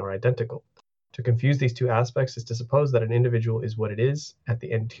individuation are identical. To confuse these two aspects is to suppose that an individual is what it is, at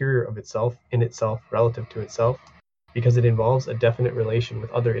the interior of itself, in itself, relative to itself, because it involves a definite relation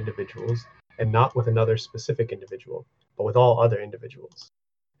with other individuals, and not with another specific individual, but with all other individuals.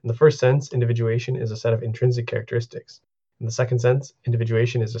 In the first sense, individuation is a set of intrinsic characteristics. In the second sense,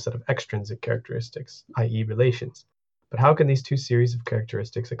 individuation is a set of extrinsic characteristics, i.e. relations. But how can these two series of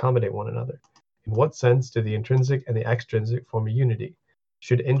characteristics accommodate one another? In what sense do the intrinsic and the extrinsic form a unity?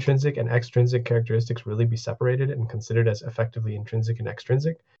 Should intrinsic and extrinsic characteristics really be separated and considered as effectively intrinsic and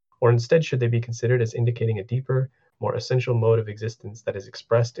extrinsic? Or instead should they be considered as indicating a deeper, more essential mode of existence that is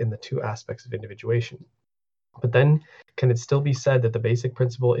expressed in the two aspects of individuation? But then, can it still be said that the basic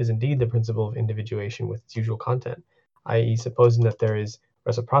principle is indeed the principle of individuation with its usual content, i.e. supposing that there is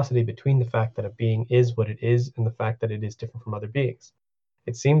reciprocity between the fact that a being is what it is and the fact that it is different from other beings?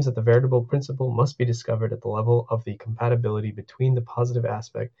 It seems that the veritable principle must be discovered at the level of the compatibility between the positive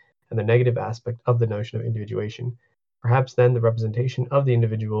aspect and the negative aspect of the notion of individuation. Perhaps then the representation of the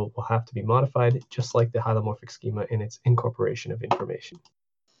individual will have to be modified, just like the hylomorphic schema in its incorporation of information.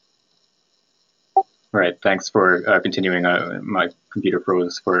 Right. Thanks for continuing. My computer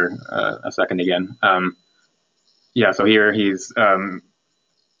froze for a second again. So here he's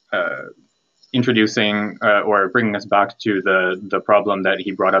introducing or bringing us back to the problem that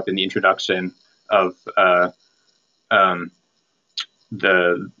he brought up in the introduction of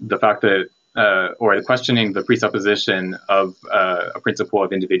the fact that or questioning the presupposition of a principle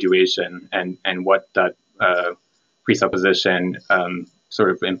of individuation and what that presupposition sort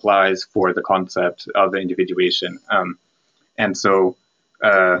of implies for the concept of individuation. And so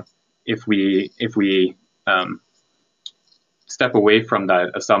if we step away from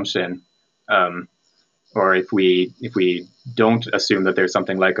that assumption, or if we don't assume that there's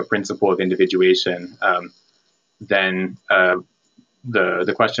something like a principle of individuation, then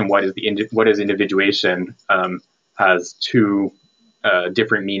the question what is individuation has two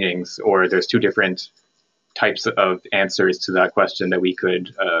different meanings, or there's two different types of answers to that question that we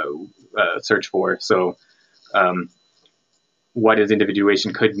could search for. So what is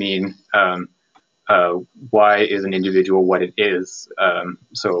individuation could mean why is an individual what it is?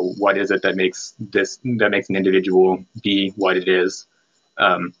 So what is it that makes an individual be what it is?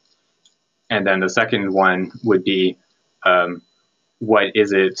 And then the second one would be what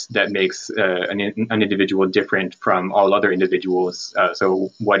is it that makes an individual different from all other individuals? So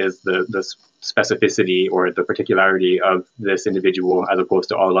what is the specificity or the particularity of this individual as opposed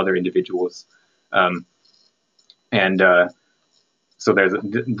to all other individuals? So there's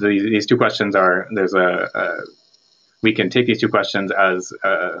these two questions we can take these two questions as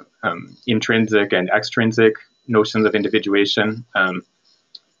intrinsic and extrinsic notions of individuation,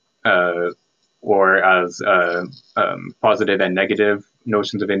 or as positive and negative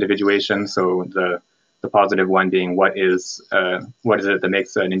notions of individuation. So the positive one being what is it that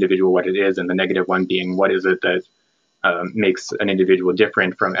makes an individual what it is, and the negative one being what is it that makes an individual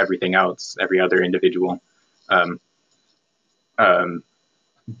different from everything else, every other individual.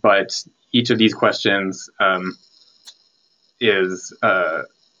 But each of these questions is,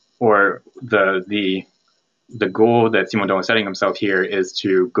 or the goal that Simondon is setting himself here is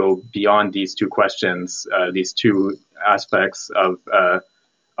to go beyond these two questions, these two aspects of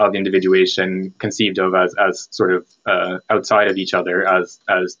individuation conceived of as sort of outside of each other as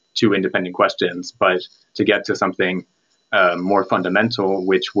two independent questions, but to get to something more fundamental,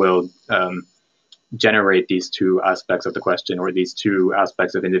 which will generate these two aspects of the question, or these two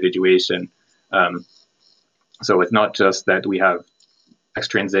aspects of individuation. So it's not just that we have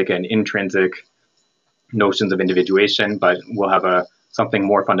extrinsic and intrinsic notions of individuation, but we'll have something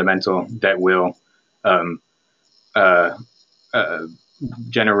more fundamental that will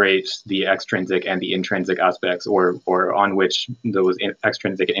generate the extrinsic and the intrinsic aspects, or on which those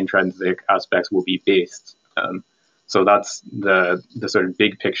extrinsic and intrinsic aspects will be based. So that's the sort of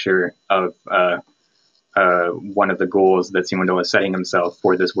big picture of one of the goals that Simondon is setting himself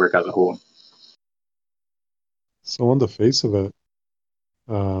for this work as a whole. So on the face of it,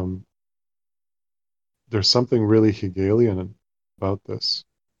 there's something really Hegelian about this,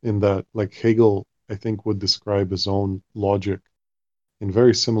 in that, like, Hegel, I think, would describe his own logic in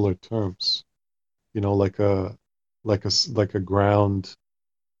very similar terms. Like a ground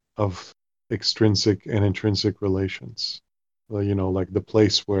of extrinsic and intrinsic relations. Like the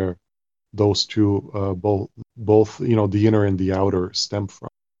place where those two both the inner and the outer stem from.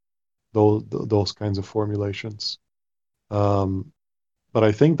 Those kinds of formulations. But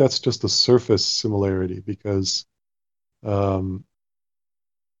I think that's just a surface similarity, because I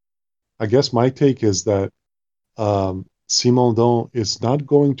guess my take is that Simondon is not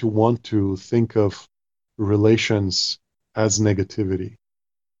going to want to think of relations as negativity,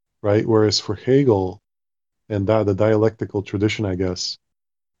 right? Whereas for Hegel and the dialectical tradition, I guess,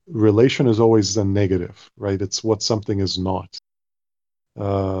 relation is always a negative, right? It's what something is not.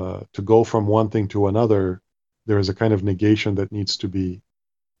 To go from one thing to another, there is a kind of negation that needs to be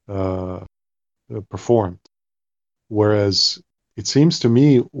performed. Whereas it seems to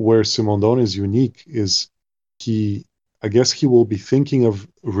me where Simondon is unique is I guess he will be thinking of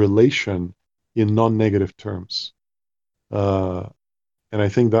relation in non-negative terms. And I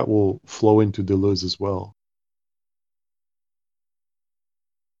think that will flow into Deleuze as well.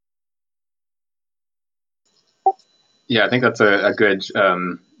 Yeah, I think that's a good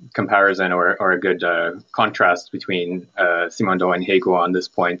comparison, or a good contrast between Simondon and Hegel on this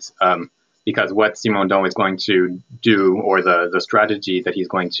point, because what Simondon is going to do, or the strategy that he's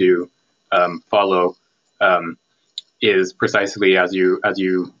going to follow, is precisely as you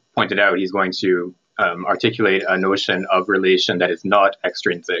pointed out. He's going to articulate a notion of relation that is not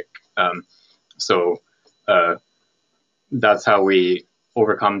extrinsic. So that's how we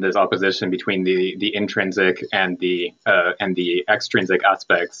overcome this opposition between the intrinsic and the extrinsic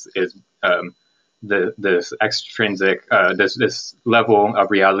aspects, is this extrinsic this level of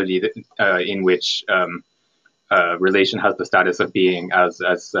reality that, in which relation has the status of being, as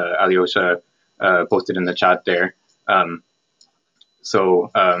Alyosha posted in the chat there. So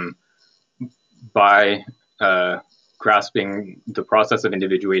by grasping the process of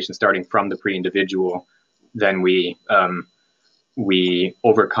individuation starting from the pre-individual, then we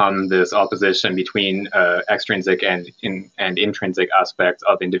overcome this opposition between extrinsic and intrinsic aspects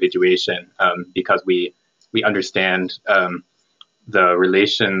of individuation, because we understand the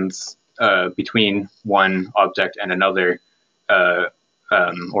relations between one object and another,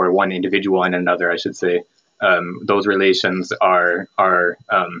 or one individual and another, I should say. Those relations are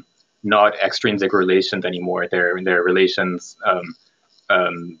not extrinsic relations anymore. They're relations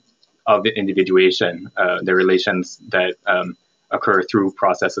of individuation. They're relations that occur through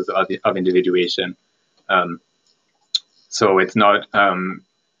processes of individuation. So it's not a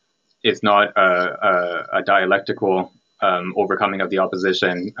dialectical overcoming of the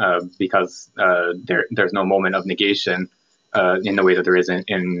opposition, because there's no moment of negation in the way that there is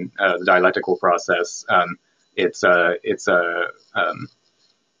in the dialectical process. It's a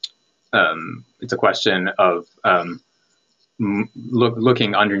question of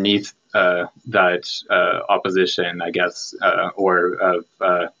looking underneath that opposition, I guess, or of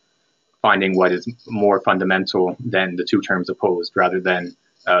finding what is more fundamental than the two terms opposed, rather than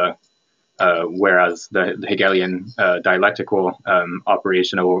whereas the Hegelian dialectical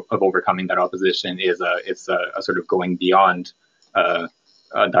operation of overcoming that opposition is a sort of going beyond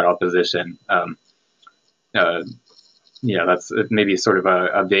that opposition. Yeah, that's maybe sort of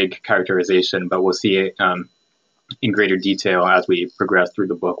a vague characterization, but we'll see it in greater detail as we progress through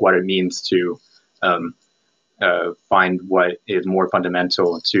the book, what it means to find what is more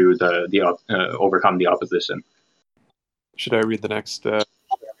fundamental to the overcome the opposition. Should I read the next? I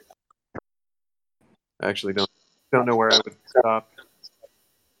actually don't know where I would stop.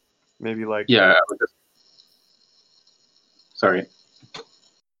 Maybe like yeah. Sorry,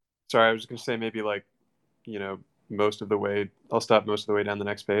 I was going to say maybe like most of the way. I'll stop most of the way down the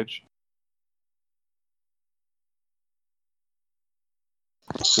next page.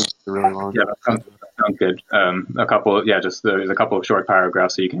 really long. Yeah, that sounds good. There's a couple of short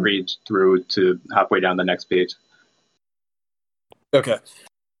paragraphs so you can read through to halfway down the next page. Okay.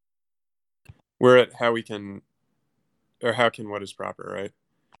 We're at how can what is proper, right?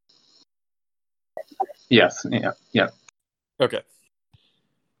 Yes, yeah. Okay.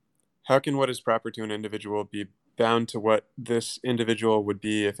 How can what is proper to an individual be bound to what this individual would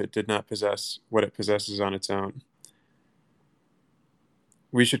be if it did not possess what it possesses on its own?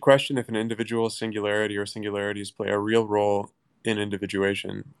 We should question if an individual's singularity or singularities play a real role in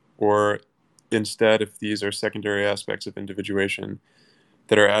individuation, or instead if these are secondary aspects of individuation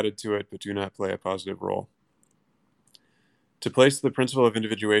that are added to it but do not play a positive role. To place the principle of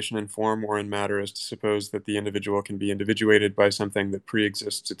individuation in form or in matter is to suppose that the individual can be individuated by something that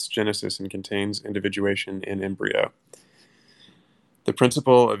pre-exists its genesis and contains individuation in embryo. The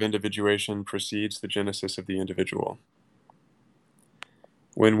principle of individuation precedes the genesis of the individual.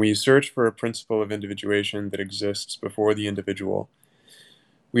 When we search for a principle of individuation that exists before the individual,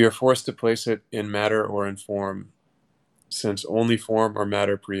 we are forced to place it in matter or in form, since only form or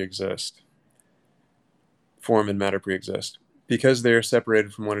matter pre-exist. Form and matter pre-exist. Because they are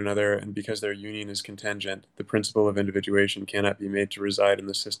separated from one another and because their union is contingent, the principle of individuation cannot be made to reside in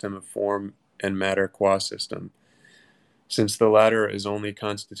the system of form and matter qua system, since the latter is only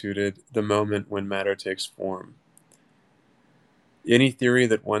constituted the moment when matter takes form. Any theory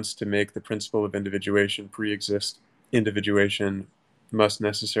that wants to make the principle of individuation pre-exist individuation must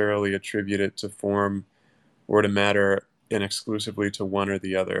necessarily attribute it to form or to matter and exclusively to one or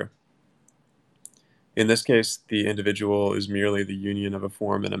the other. In this case, the individual is merely the union of a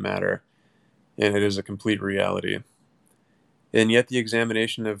form and a matter, and it is a complete reality. And yet the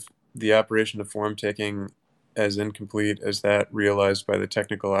examination of the operation of form-taking as incomplete as that realized by the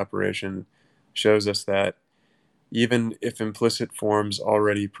technical operation shows us that, even if implicit forms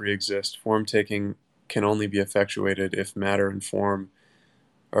already pre-exist, form-taking can only be effectuated if matter and form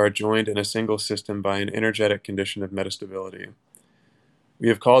are joined in a single system by an energetic condition of metastability. We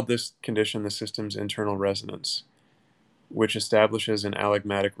have called this condition the system's internal resonance, which establishes an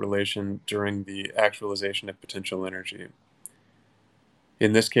allegmatic relation during the actualization of potential energy.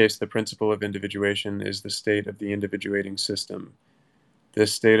 In this case, the principle of individuation is the state of the individuating system,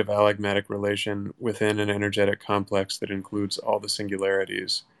 this state of allegmatic relation within an energetic complex that includes all the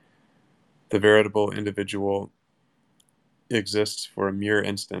singularities. The veritable individual exists for a mere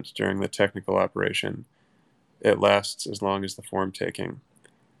instant during the technical operation. It lasts as long as the form taking.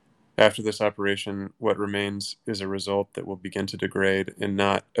 After this operation, what remains is a result that will begin to degrade and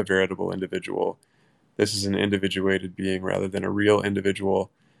not a veritable individual. This is an individuated being rather than a real individual,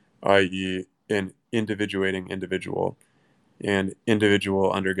 i.e., an individuating individual, and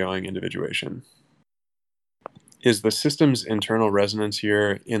individual undergoing individuation. Is the system's internal resonance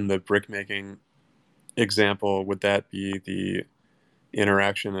here in the brick-making example, would that be the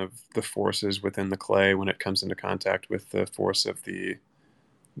interaction of the forces within the clay when it comes into contact with the force of the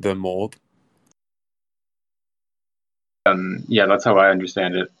mold? Yeah, that's how I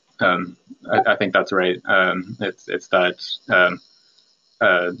understand it. I think that's right. It's that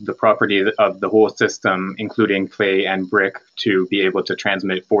the property of the whole system, including clay and brick, to be able to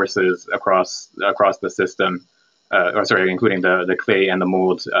transmit forces across the system, including the clay and the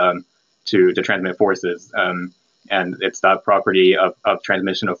mold, to transmit forces. And it's that property of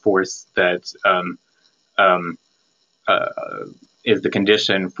transmission of force that is the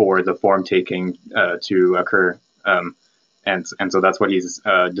condition for the form taking to occur. And so that's what he's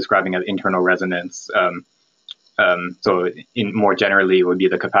describing as internal resonance. So more generally, it would be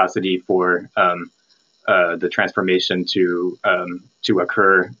the capacity for the transformation to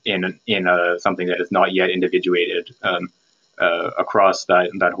occur in something that is not yet individuated across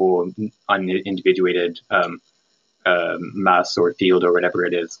that whole unindividuated mass or field or whatever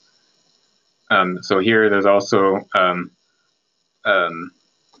it is. So here, there's also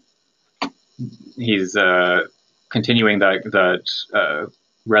he's continuing that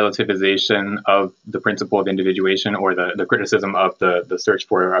relativization of the principle of individuation, or the criticism of the search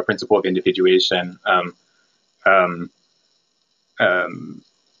for a principle of individuation. And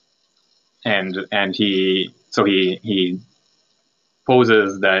he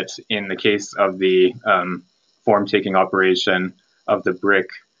poses that in the case of the form taking operation of the brick,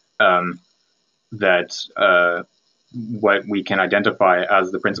 that what we can identify as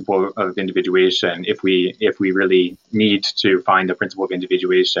the principle of individuation, if we really need to find the principle of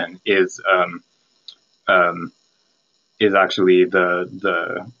individuation, is actually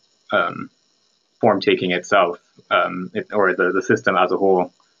the form taking itself, or the system as a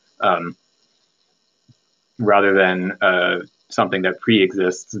whole, rather than something that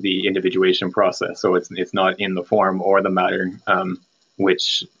pre-exists the individuation process. So it's not in the form or the matter,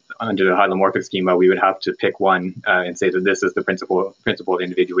 which under the hylomorphic schema we would have to pick one and say that this is the principle of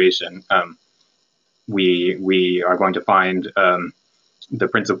individuation. We are going to find the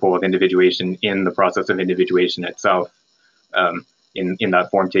principle of individuation in the process of individuation itself, in that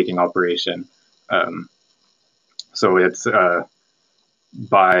form-taking operation. So it's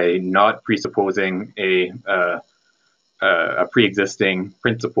by not presupposing a pre-existing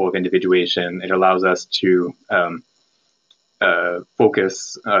principle of individuation, it allows us to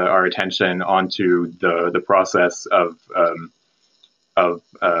focus our attention onto the process of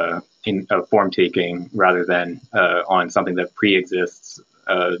form taking rather than on something that pre-exists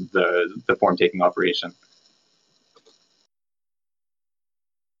the form taking operation.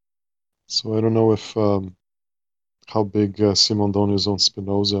 So I don't know if how big Simondon is on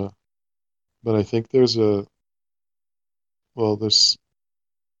Spinoza, but I think there's a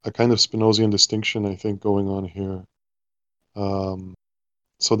kind of Spinozian distinction, I think, going on here.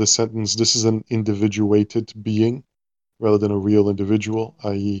 So the sentence, this is an individuated being rather than a real individual,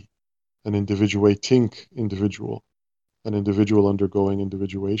 i.e. an individuating individual, an individual undergoing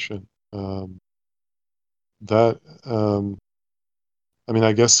individuation.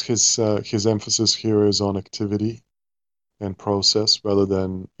 I guess his emphasis here is on activity and process rather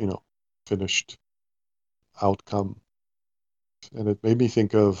than, finished outcome. And it made me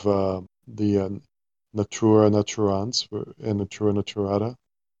think of the natura naturans and natura naturata,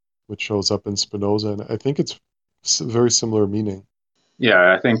 which shows up in Spinoza, and I think it's very similar meaning.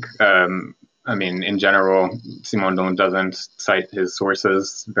 Yeah, I think, in general, Simondon doesn't cite his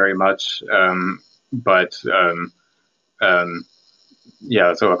sources very much, but so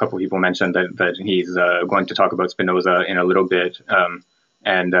a couple of people mentioned that he's going to talk about Spinoza in a little bit,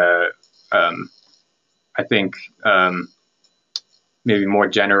 and I think maybe more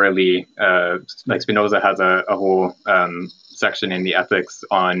generally, like Spinoza has a whole section in the Ethics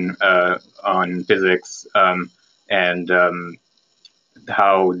on physics and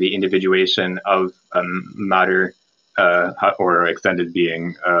how the individuation of matter or extended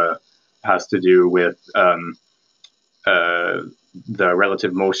being has to do with the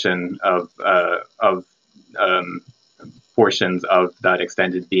relative motion of portions of that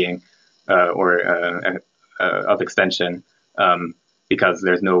extended being or of extension, because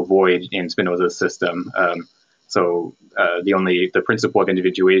there's no void in Spinoza's system. So the principle of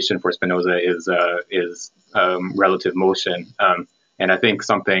individuation for Spinoza is relative motion, and I think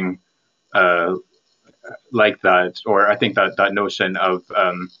something like that, or I think that notion of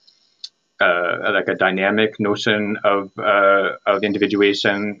like a dynamic notion of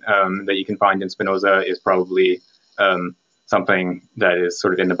individuation that you can find in Spinoza is probably something that is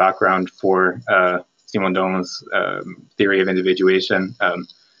sort of in the background for Simondon's theory of individuation.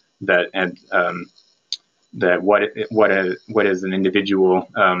 That what is an individual,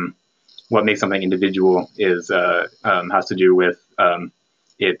 what makes something individual is has to do with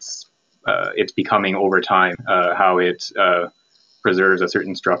its becoming over time, how it preserves a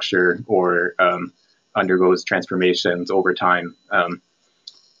certain structure or undergoes transformations over time.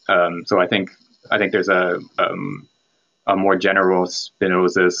 So I think there's a more general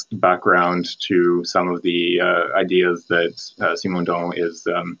Spinozist background to some of the ideas that Simondon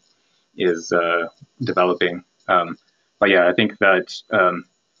is developing. But yeah, I think that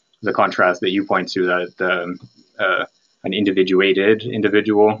the contrast that you point to, that an individuated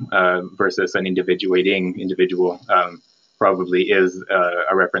individual versus an individuating individual probably is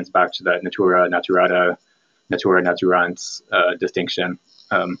a reference back to that natura naturata, natura naturans distinction.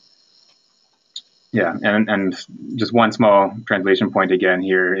 And just one small translation point again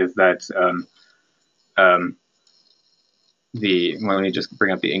here is that let me just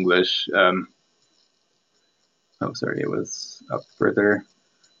bring up the English. It was up further.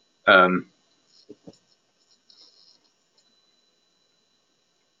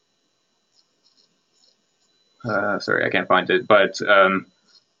 I can't find it. But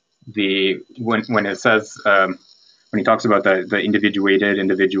when it says when he talks about the individuated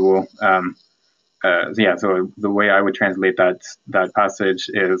individual, so the way I would translate that passage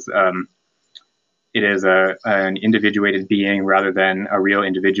is it is an individuated being rather than a real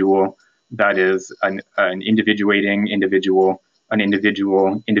individual. That is an individuating individual, an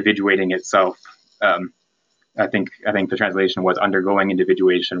individual individuating itself. I think the translation was undergoing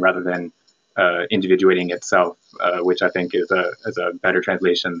individuation rather than individuating itself, which I think is a better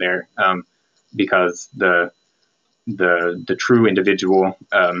translation there, because the true individual,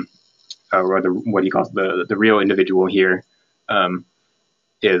 or what he calls the real individual here,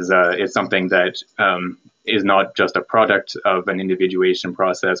 is something that is not just a product of an individuation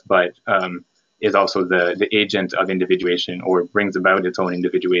process, but is also the agent of individuation, or brings about its own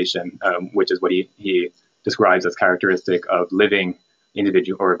individuation, which is what he describes as characteristic of living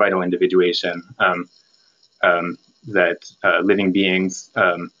individual or vital individuation. That living beings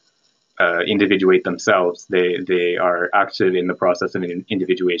individuate themselves. They are active in the process of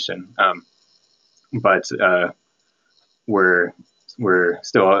individuation, but we're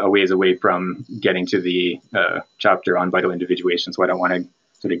still a ways away from getting to the chapter on vital individuation, so I don't want to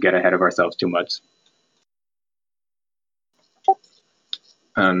sort of get ahead of ourselves too much.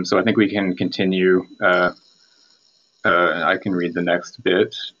 So I think we can continue. I can read the next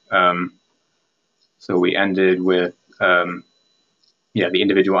bit. So we ended with, the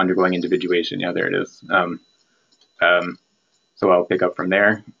individual undergoing individuation. Yeah, there it is. So I'll pick up from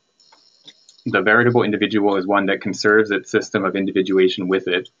there. The veritable individual is one that conserves its system of individuation with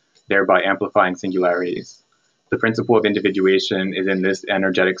it, thereby amplifying singularities. The principle of individuation is in this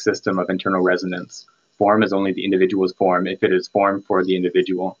energetic system of internal resonance. Form is only the individual's form if it is form for the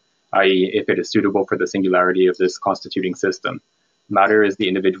individual, i.e., if it is suitable for the singularity of this constituting system. Matter is the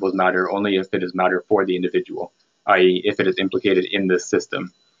individual's matter only if it is matter for the individual, i.e., if it is implicated in this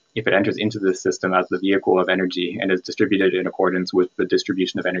system, if it enters into this system as the vehicle of energy and is distributed in accordance with the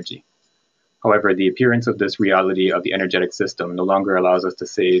distribution of energy. However, the appearance of this reality of the energetic system no longer allows us to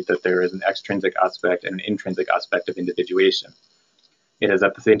say that there is an extrinsic aspect and an intrinsic aspect of individuation. It is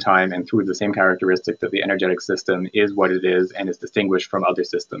at the same time and through the same characteristic that the energetic system is what it is and is distinguished from other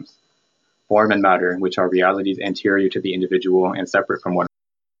systems. Form and matter, which are realities anterior to the individual and separate from one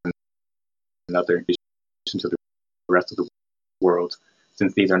another to the rest of the world,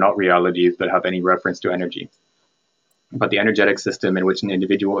 since these are not realities that have any reference to energy. But the energetic system in which an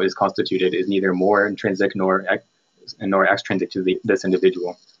individual is constituted is neither more intrinsic nor extrinsic to this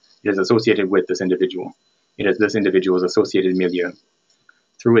individual. It is associated with this individual. It is this individual's associated milieu.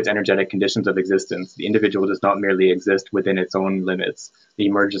 Through its energetic conditions of existence, the individual does not merely exist within its own limits, it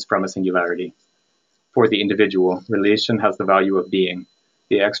emerges from a singularity. For the individual, relation has the value of being.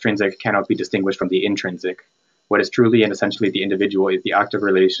 The extrinsic cannot be distinguished from the intrinsic. What is truly and essentially the individual is the active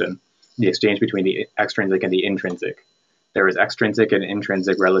relation, the exchange between the extrinsic and the intrinsic. There is extrinsic and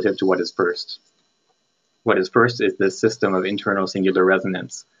intrinsic relative to what is first. What is first is this system of internal singular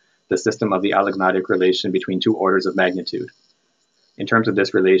resonance, the system of the allegmatic relation between two orders of magnitude. In terms of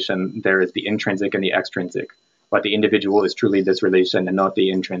this relation, there is the intrinsic and the extrinsic, but the individual is truly this relation and not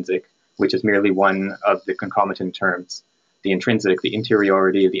the intrinsic, which is merely one of the concomitant terms. The intrinsic, the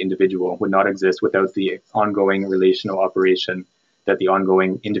interiority of the individual, would not exist without the ongoing relational operation that the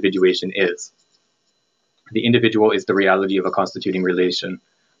ongoing individuation is. The individual is the reality of a constituting relation,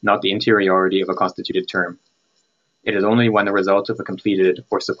 not the interiority of a constituted term. It is only when the result of a completed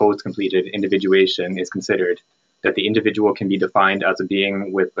or supposed completed individuation is considered that the individual can be defined as a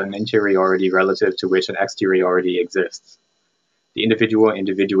being with an interiority relative to which an exteriority exists. The individual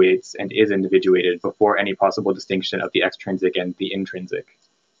individuates and is individuated before any possible distinction of the extrinsic and the intrinsic.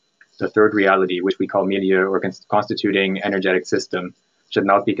 The third reality, which we call milieu or constituting energetic system, should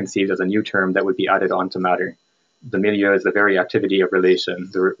not be conceived as a new term that would be added on to matter. The milieu is the very activity of relation,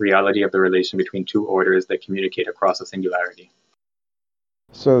 the reality of the relation between two orders that communicate across a singularity.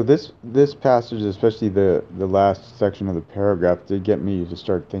 So this passage, especially the last section of the paragraph, did get me to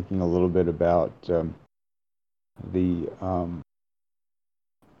start thinking a little bit about the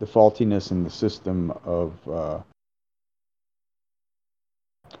faultiness in the system of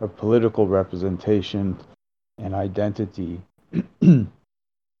political representation and identity,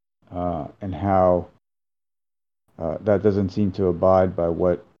 and how that doesn't seem to abide by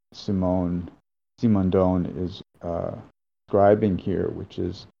what Simondon is describing here, which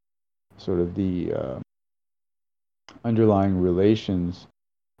is sort of the underlying relations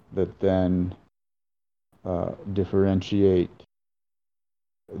that then differentiate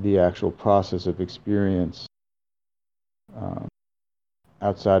the actual process of experience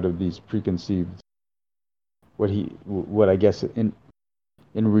outside of these preconceived, what I guess in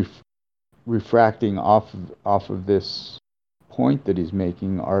refracting off of this point that he's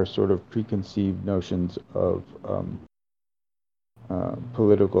making are sort of preconceived notions of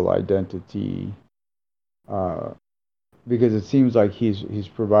political identity, because it seems like he's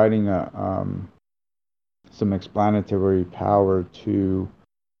providing some explanatory power to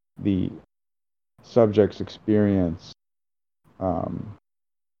the subject's experience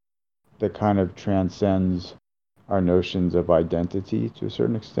that kind of transcends our notions of identity to a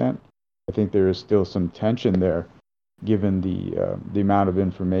certain extent. I think there is still some tension there, given the amount of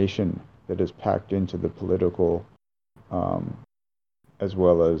information that is packed into the political, as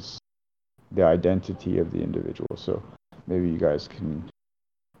well as the identity of the individual. So maybe you guys can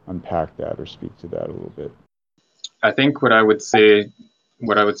unpack that or speak to that a little bit. I think what I would say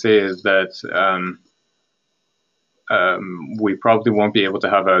is that we probably won't be able to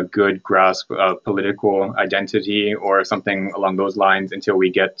have a good grasp of political identity or something along those lines until we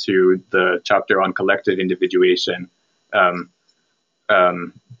get to the chapter on collective individuation,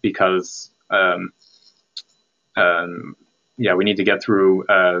 because we need to get through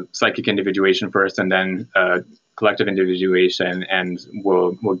psychic individuation first, and then collective individuation, and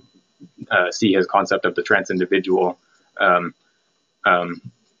we'll see his concept of the trans individual,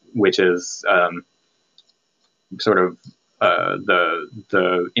 which is sort of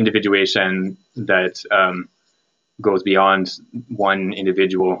the individuation that goes beyond one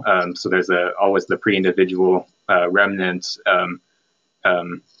individual. So there's always the pre-individual remnant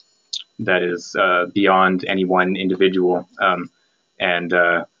that is beyond any one individual, and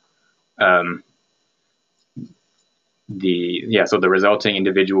so the resulting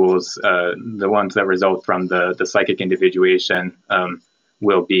individuals, the ones that result from the psychic individuation,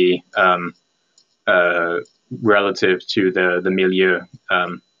 will be relative to the milieu,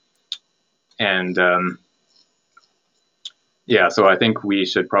 so I think we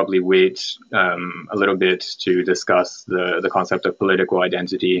should probably wait a little bit to discuss the concept of political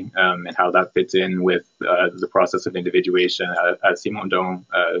identity, and how that fits in with the process of individuation as Simondon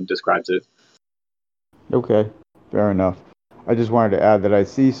describes it. Okay, fair enough. I just wanted to add that I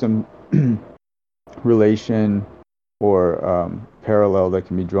see some relation or parallel that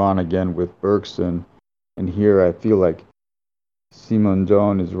can be drawn again with Bergson. And here I feel like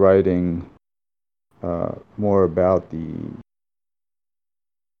Simondon is writing more about that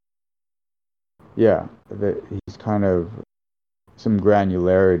he's kind of some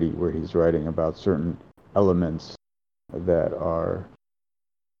granularity where he's writing about certain elements that are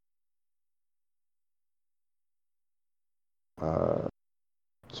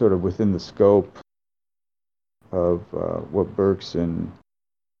sort of within the scope of what Bergson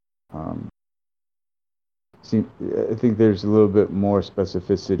I think there's a little bit more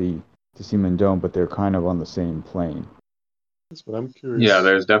specificity to Simondon, but they're kind of on the same plane. That's what I'm curious. Yeah,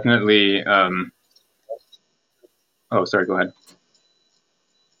 there's definitely. Oh, sorry. Go ahead.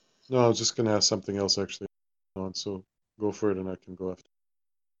 No, I was just going to ask something else actually. So go for it, and I can go after.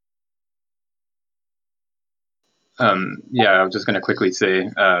 I was just going to quickly say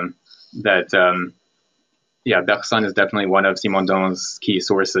that Bergson is definitely one of Simondon's key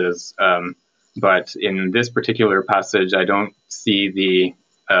sources. But in this particular passage, I don't see the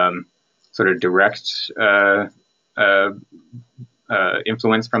sort of direct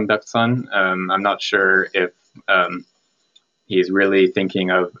influence from Bergson. I'm not sure if he's really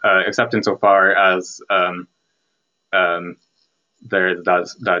thinking of, except insofar as there's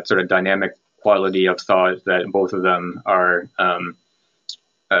that sort of dynamic quality of thought that both of them are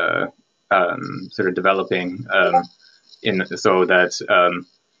sort of developing, so that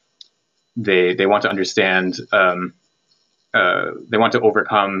they want to understand, they want to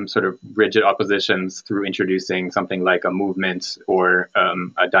overcome sort of rigid oppositions through introducing something like a movement or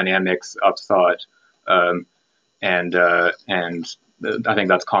a dynamics of thought, and I think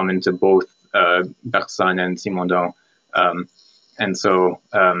that's common to both Bergson and Simondon, and so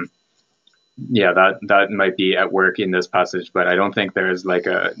that might be at work in this passage, but I don't think there's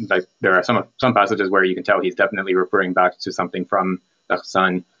there are some passages where you can tell he's definitely referring back to something from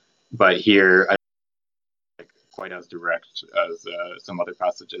Bergson, but here I don't think quite as direct as some other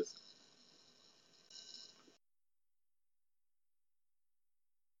passages.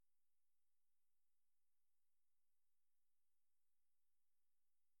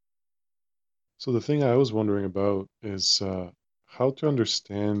 So the thing I was wondering about is how to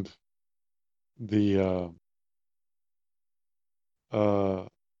understand the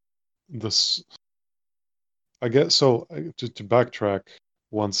this. I guess so. To backtrack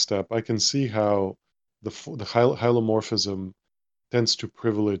one step, I can see how the hylomorphism tends to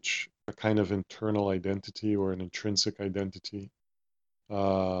privilege a kind of internal identity or an intrinsic identity,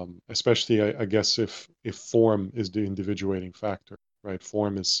 especially I guess if form is the individuating factor, right?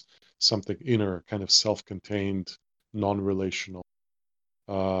 Form is something inner, kind of self-contained, non-relational.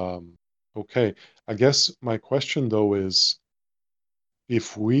 Okay, I guess my question though is,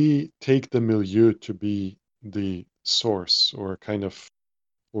 if we take the milieu to be the source or kind of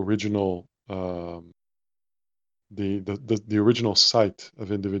original, the original site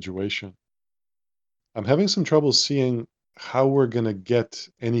of individuation, I'm having some trouble seeing how we're going to get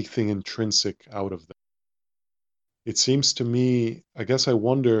anything intrinsic out of that. It seems to me, I guess I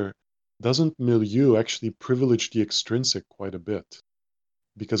wonder, doesn't milieu actually privilege the extrinsic quite a bit?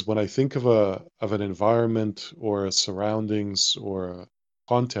 because when I think of an environment or a surroundings or a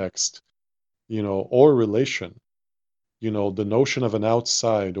context, or relation, the notion of an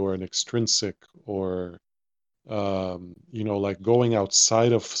outside or an extrinsic or like going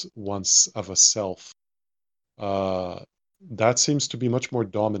outside of a self, that seems to be much more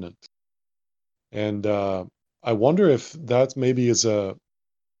dominant. And I wonder if that maybe is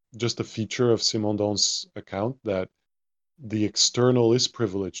just a feature of Simondon's account, that the external is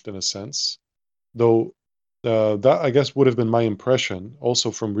privileged in a sense, though that I guess would have been my impression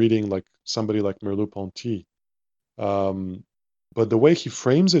also from reading like somebody like Merleau-Ponty. But the way he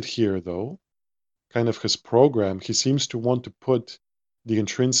frames it here, though, kind of his program, he seems to want to put the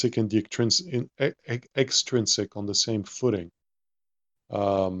intrinsic and the extrinsic on the same footing.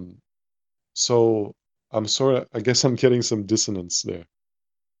 So I guess I'm getting some dissonance there,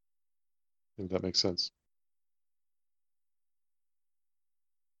 if that makes sense.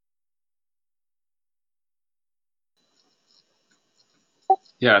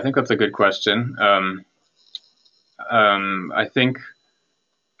 Yeah, I think that's a good question. I think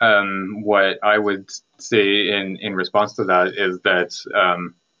what I would say in response to that is that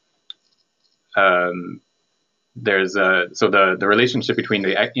there's the relationship between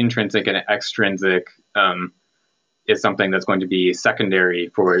the intrinsic and extrinsic is something that's going to be secondary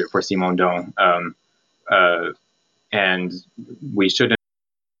for Simondon, and we shouldn't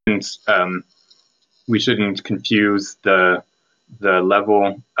confuse the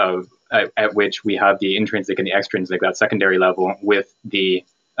level of at which we have the intrinsic and the extrinsic, that secondary level, with the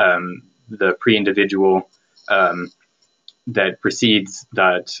pre-individual that precedes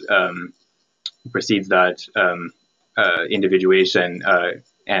that individuation,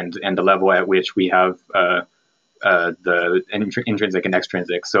 and the level at which we have the intrinsic and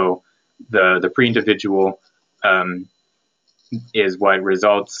extrinsic. So the pre-individual is what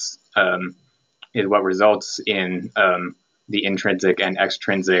results in the intrinsic and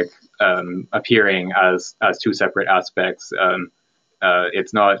extrinsic appearing as two separate aspects.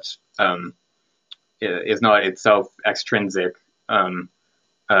 It's not itself extrinsic.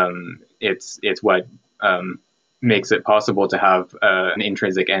 It's what makes it possible to have an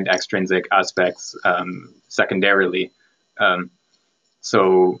intrinsic and extrinsic aspects secondarily.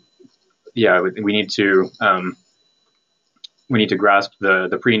 So yeah, we need to grasp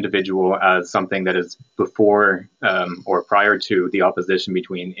the pre-individual as something that is before or prior to the opposition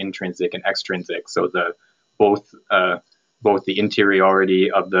between intrinsic and extrinsic. So both the interiority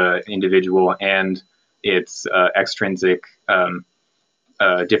of the individual and its extrinsic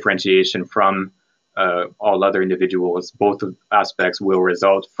differentiation from all other individuals, both aspects will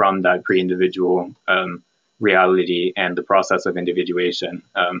result from that pre-individual reality and the process of individuation.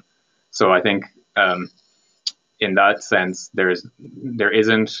 So I think in that sense, there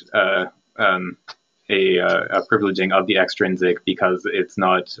isn't a privileging of the extrinsic, because it's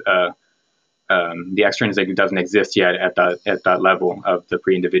not the extrinsic doesn't exist yet at that level of the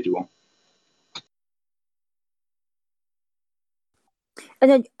pre-individual. And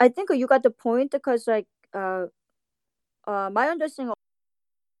then I think you got the point, because like my understanding of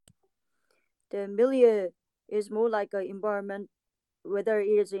the milieu is more like an environment, whether it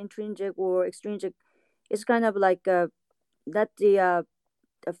is intrinsic or extrinsic. It's kind of like that the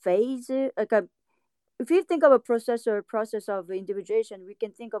phase, like if you think of a process of individuation, we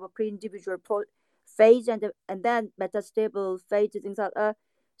can think of a pre-individual phase and then metastable phase, things like that.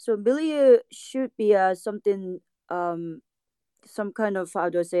 So milieu should be something, some kind of, how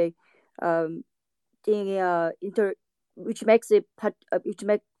do I say, thing which makes which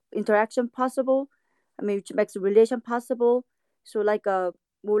make interaction possible. I mean, which makes relation possible. So like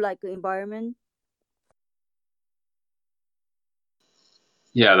more like an environment.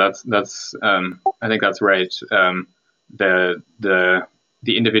 Yeah, that's I think that's right.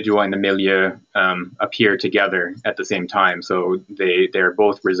 The individual and the milieu appear together at the same time, so they're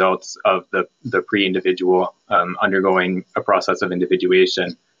both results of the pre-individual undergoing a process of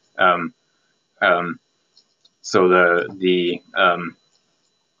individuation. So the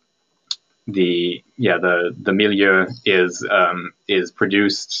milieu is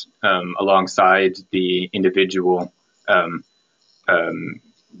produced alongside the individual,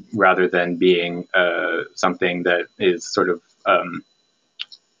 rather than being something that is sort of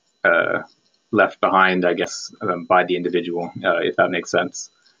left behind, I guess, by the individual, if that makes sense.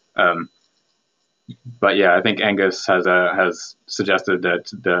 But yeah, I think Angus has suggested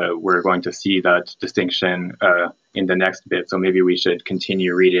that we're going to see that distinction in the next bit. So maybe we should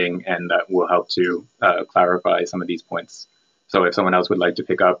continue reading, and that will help to clarify some of these points. So if someone else would like to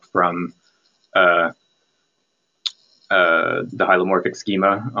pick up from the hylomorphic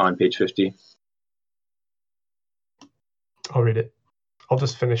schema on page 50. I'll read it. I'll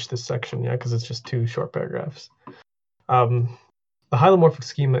just finish this section, because it's just 2 short paragraphs. The hylomorphic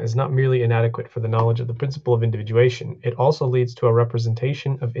schema is not merely inadequate for the knowledge of the principle of individuation, it also leads to a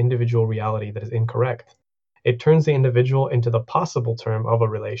representation of individual reality that is incorrect. It turns the individual into the possible term of a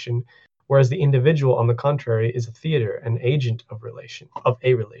relation, whereas the individual, on the contrary, is a theater, an agent of a relation.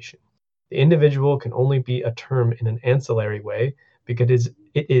 The individual can only be a term in an ancillary way because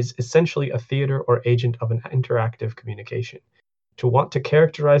it is essentially a theater or agent of an interactive communication. To want to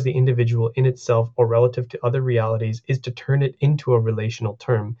characterize the individual in itself or relative to other realities is to turn it into a relational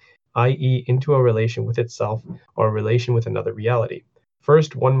term, i.e., into a relation with itself or a relation with another reality.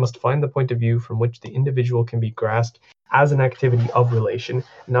 First, one must find the point of view from which the individual can be grasped as an activity of relation,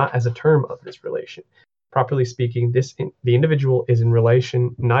 not as a term of this relation. Properly speaking, the individual is in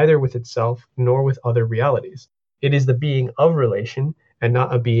relation neither with itself nor with other realities. It is the being of relation and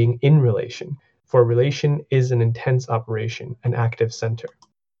not a being in relation, for relation is an intense operation, an active center.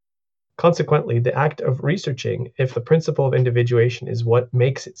 Consequently, the act of researching if the principle of individuation is what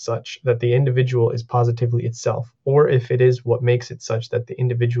makes it such that the individual is positively itself, or if it is what makes it such that the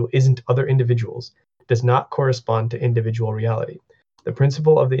individual isn't other individuals, does not correspond to individual reality. The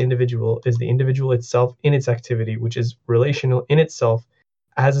principle of the individual is the individual itself in its activity, which is relational in itself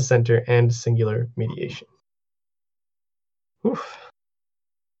as a center and singular mediation. Oof.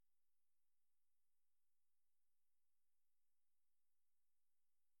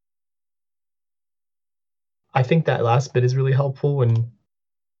 I think that last bit is really helpful when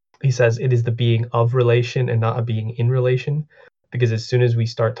he says it is the being of relation and not a being in relation, because as soon as we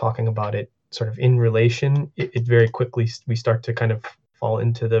start talking about it sort of in relation, it very quickly we start to kind of fall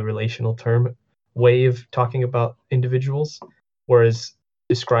into the relational term way of talking about individuals, whereas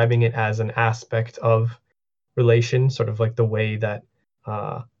describing it as an aspect of relation, sort of like the way that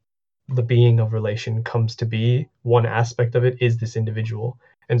the being of relation comes to be, one aspect of it is this individual,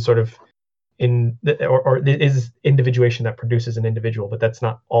 and sort of or it is individuation that produces an individual, but that's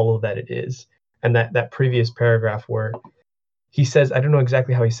not all of that it is. And that previous paragraph where he says, I don't know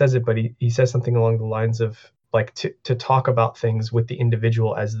exactly how he says it, but he says something along the lines of like to talk about things with the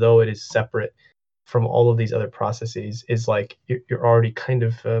individual as though it is separate from all of these other processes is like you're already kind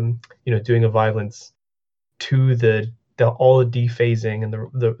of doing a violence to the all the dephasing and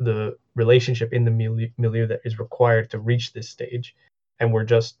the relationship in the milieu that is required to reach this stage. And we're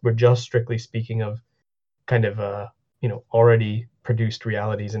just strictly speaking of kind of already produced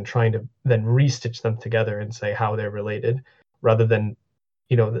realities and trying to then restitch them together and say how they're related, rather than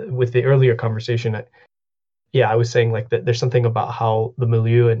with the earlier conversation. I was saying like that there's something about how the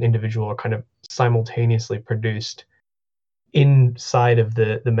milieu and individual are kind of simultaneously produced inside of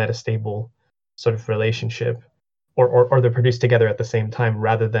the metastable sort of relationship, or they're produced together at the same time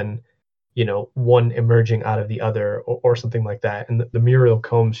rather than one emerging out of the other, or something like that. And the Muriel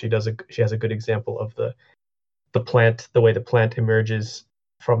Combs, she has a good example of the plant, the way the plant emerges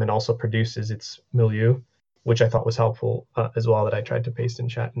from and also produces its milieu, which I thought was helpful as well, that I tried to paste in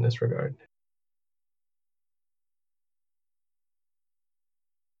chat in this regard.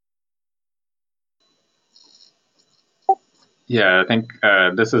 Yeah, I think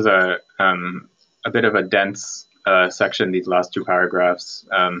this is a bit of a dense section, these last 2 paragraphs.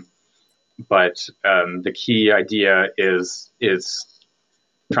 But the key idea is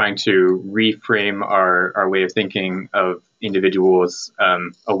trying to reframe our way of thinking of individuals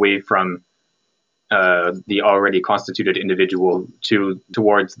away from the already constituted individual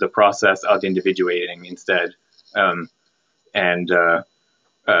towards the process of individuating instead. So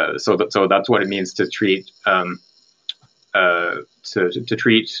that's what it means to treat to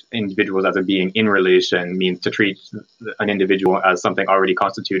treat individuals as a being in relation, means to treat an individual as something already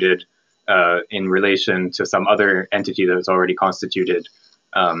constituted in relation to some other entity that is already constituted.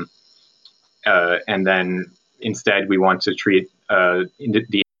 And then instead we want to treat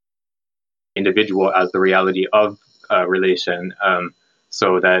the individual as the reality of relation,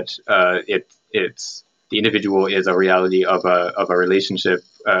 so that it's the individual is a reality of a relationship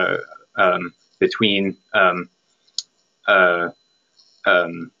between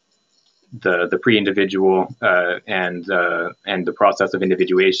the pre-individual and the process of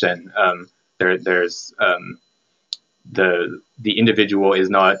individuation. There's the individual is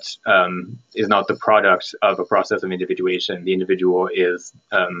not the product of a process of individuation. The individual is,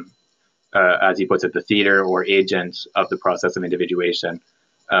 as he puts it, the theater or agent of the process of individuation,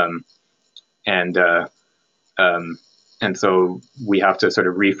 and so we have to sort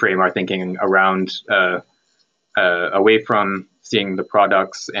of reframe our thinking around away from seeing the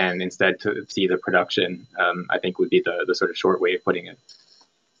products and instead to see the production, I think would be the sort of short way of putting it.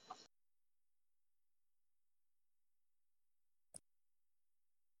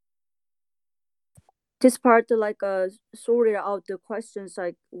 This part like sorted out the questions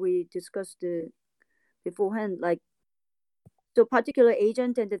like we discussed beforehand, like so particular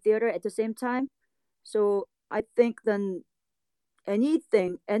agent and the theater at the same time. So I think then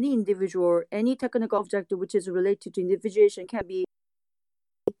anything, any individual, any technical object which is related to individuation can be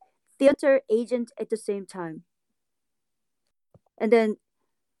theater agent at the same time. And then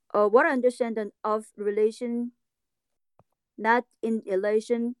what I understand then of relation, not in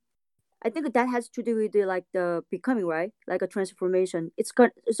relation, I think that has to do with the becoming, right? Like a transformation. It's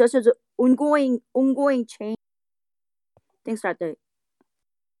such as ongoing change, things like that.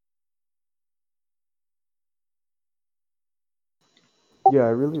 Yeah, I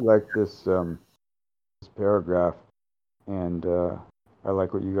really like this paragraph, and I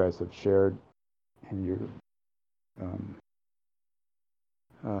like what you guys have shared in your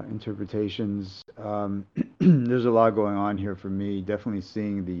interpretations. There's a lot going on here for me. Definitely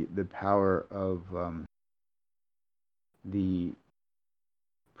seeing the power of the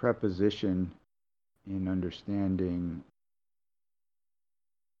preposition in understanding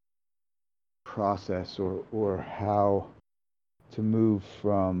process or how to move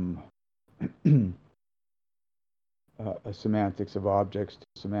from a semantics of objects to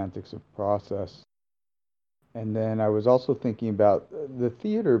semantics of process. And then I was also thinking about the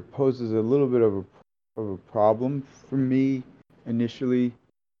theater poses a little bit of a problem for me initially,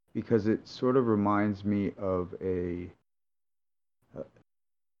 because it sort of reminds me of a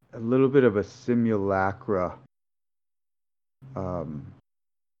little bit of a simulacra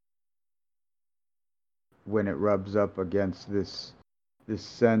when it rubs up against this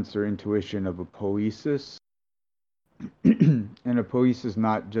sense or intuition of a poiesis. And a poiesis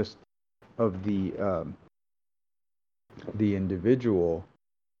not just of the individual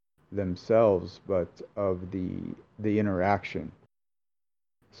themselves, but of the interaction.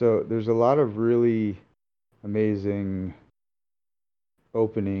 So there's a lot of really amazing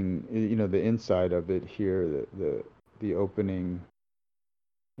opening, the inside of it here, the opening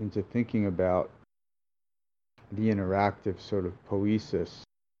into thinking about the interactive sort of poiesis.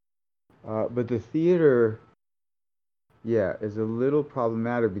 But the theater, is a little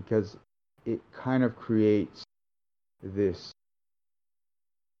problematic because it kind of creates this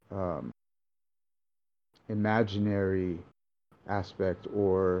imaginary aspect,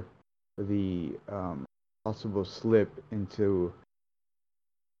 or the possible slip into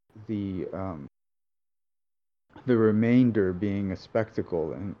the remainder being a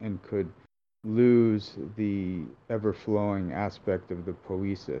spectacle, and could lose the ever-flowing aspect of the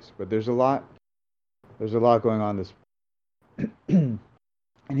poiesis. But there's a lot going on this and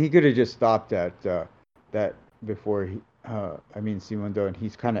he could have just stopped at that before he Simondon, and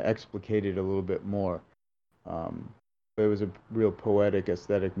he's kind of explicated a little bit more. But it was a real poetic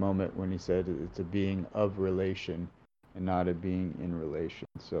aesthetic moment when he said it's a being of relation and not a being in relation.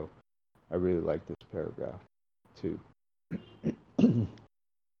 So I really like this paragraph too.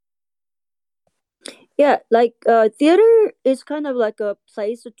 Yeah, like theater is kind of like a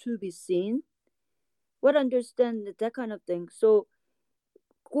place to be seen. What understand that kind of thing. So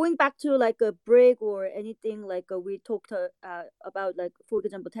going back to like a break or anything like we talked about, like for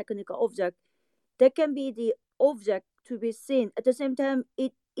example technical object, that can be the object to be seen at the same time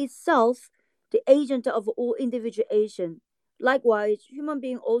it itself the agent of all individuation. Likewise, human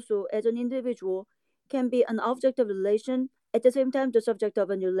being also as an individual can be an object of relation, at the same time the subject of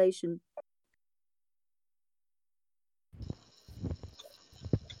a relation.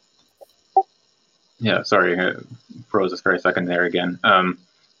 Yeah, sorry, froze us for a second there again. I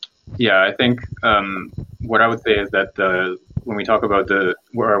think what I would say is that when we talk about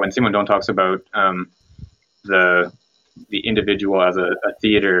when Simondon talks about the individual as a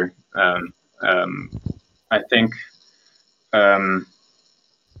theater, I think, I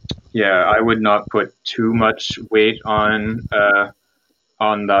would not put too much weight on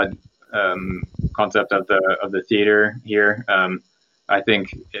that concept of the theater here. I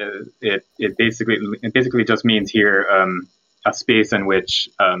think it basically just means here a space in which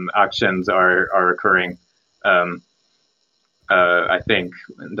actions are occurring. I think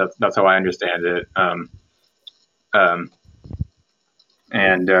that's how I understand it.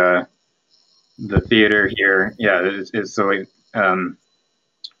 And the theater here, is so.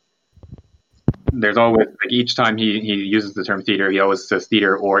 There's always, like, each time he uses the term theater, he always says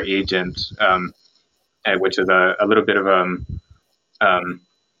theater or agent, which is a little bit of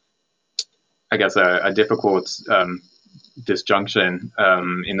I guess a difficult disjunction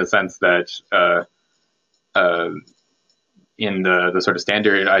in the sense that in the sort of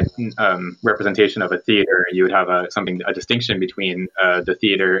standard representation of a theater, you would have a distinction between the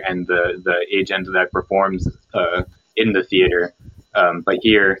theater and the agent that performs in the theater. But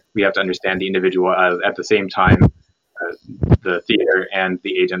here we have to understand the individual as at the same time the theater and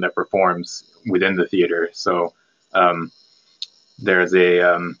the agent that performs within the theater. So there's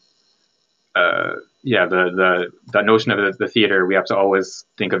the notion of the theater. We have to always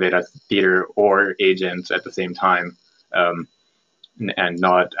think of it as theater or agent at the same time, and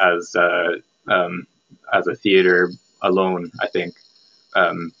not as a theater alone, I think.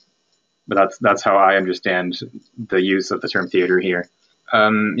 But that's how I understand the use of the term theater here. I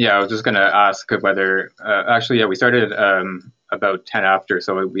was just going to ask whether we started about 10 after,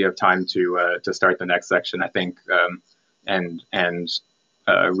 so we have time to start the next section, I think, and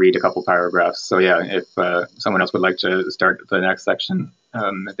read a couple paragraphs. So if someone else would like to start the next section,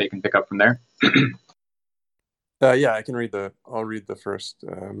 if they can pick up from there. I can read I'll read the first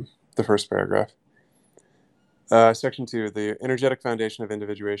paragraph. Section 2, the energetic foundation of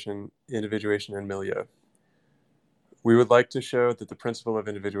individuation and milieu. We would like to show that the principle of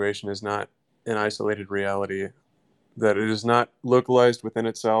individuation is not an isolated reality, that it is not localized within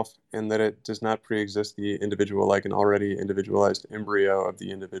itself, and that it does not pre-exist the individual like an already individualized embryo of the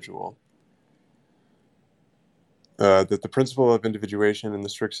individual. That the principle of individuation in the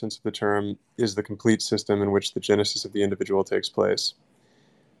strict sense of the term is the complete system in which the genesis of the individual takes place.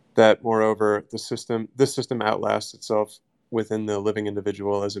 That, moreover, this system outlasts itself within the living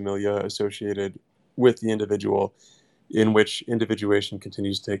individual as a milieu associated with the individual in which individuation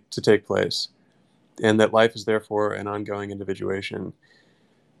continues to take place, and that life is therefore an ongoing individuation,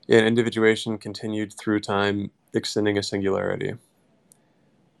 an individuation continued through time, extending a singularity.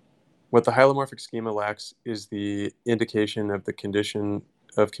 What the hylomorphic schema lacks is the indication of the condition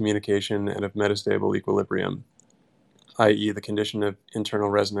of communication and of metastable equilibrium, i.e. the condition of internal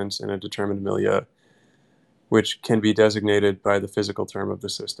resonance in a determined milieu, which can be designated by the physical term of the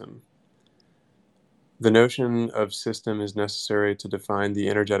system. The notion of system is necessary to define the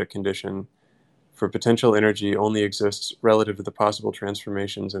energetic condition, for potential energy only exists relative to the possible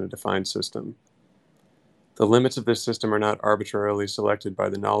transformations in a defined system. The limits of this system are not arbitrarily selected by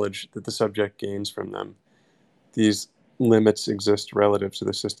the knowledge that the subject gains from them. These limits exist relative to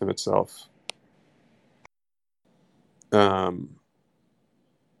the system itself.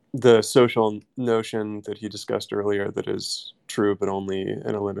 The social notion that he discussed earlier that is true but only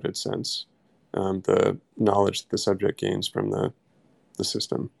in a limited sense. The knowledge that the subject gains from the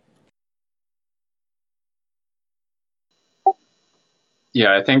system.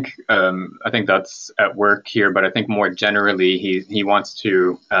 Yeah, I think that's at work here, but I think more generally he wants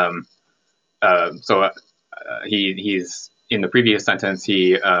to. He's in the previous sentence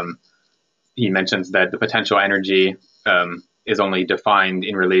he mentions that the potential energy is only defined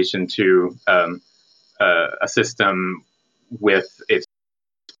in relation to a system with its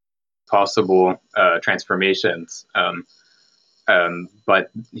possible transformations,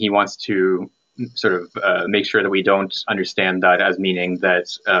 but he wants to sort of make sure that we don't understand that as meaning that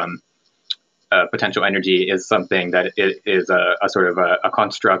potential energy is something that it is a sort of a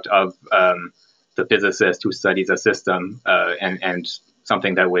construct of the physicist who studies a system, and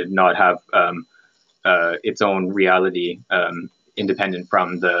something that would not have its own reality independent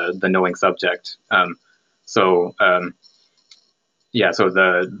from the knowing subject. So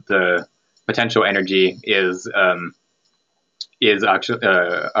the potential energy is actually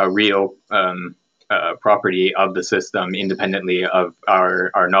a real property of the system, independently of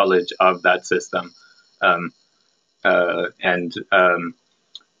our knowledge of that system, and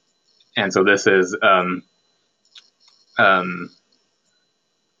so this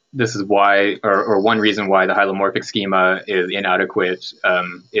is why, or one reason why the hylomorphic schema is inadequate,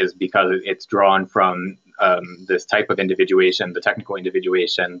 is because it's drawn from this type of individuation, the technical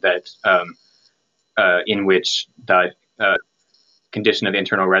individuation, that in which that condition of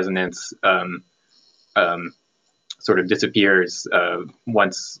internal resonance sort of disappears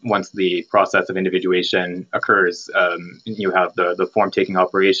once the process of individuation occurs. You have the form-taking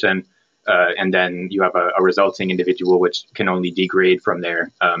operation, and then you have a resulting individual which can only degrade from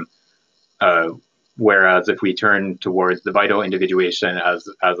there. Whereas if we turn towards the vital individuation as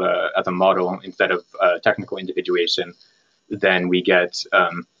a model instead of technical individuation, then we get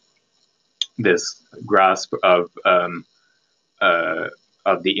this grasp of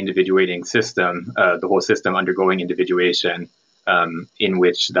the individuating system, the whole system undergoing individuation, in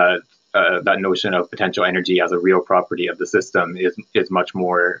which that notion of potential energy as a real property of the system is much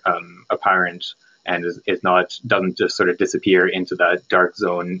more apparent and is not, doesn't just sort of disappear into that dark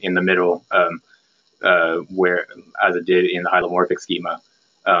zone in the middle, where, as it did in the hylomorphic schema.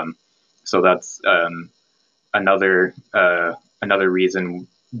 So that's another reason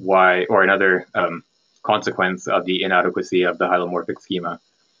why, or another consequence of the inadequacy of the hylomorphic schema.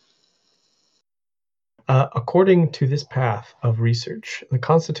 According to this path of research, the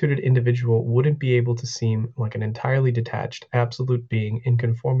constituted individual wouldn't be able to seem like an entirely detached, absolute being in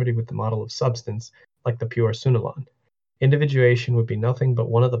conformity with the model of substance, like the pure Sunalon. Individuation would be nothing but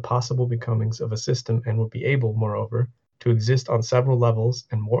one of the possible becomings of a system and would be able, moreover, to exist on several levels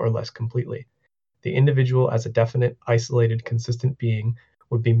and more or less completely. The individual as a definite, isolated, consistent being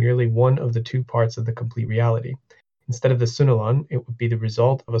would be merely one of the two parts of the complete reality. Instead of the Sunalon, it would be the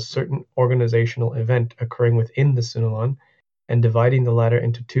result of a certain organizational event occurring within the Sunalon and dividing the latter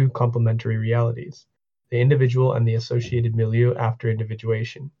into two complementary realities, the individual and the associated milieu after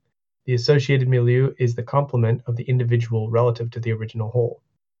individuation. The associated milieu is the complement of the individual relative to the original whole.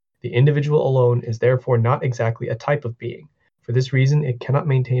 The individual alone is therefore not exactly a type of being. For this reason, it cannot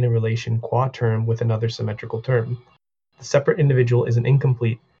maintain a relation qua term with another symmetrical term. The separate individual is an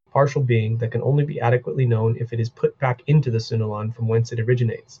incomplete, partial being that can only be adequately known if it is put back into the Sunalon from whence it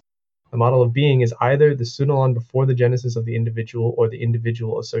originates. The model of being is either the Sunalon before the genesis of the individual or the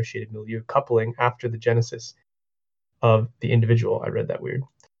individual associated milieu coupling after the genesis of the individual. I read that weird.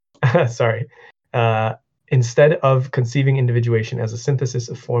 Sorry. Instead of conceiving individuation as a synthesis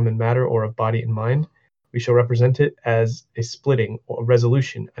of form and matter or of body and mind, we shall represent it as a splitting or a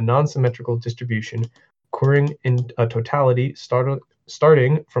resolution, a non-symmetrical distribution occurring in a totality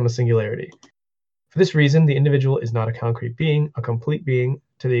starting from a singularity. For this reason, the individual is not a concrete being, a complete being,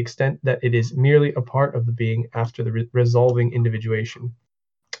 to the extent that it is merely a part of the being after the resolving individuation.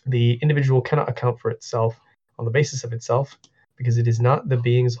 The individual cannot account for itself on the basis of itself, because it is not the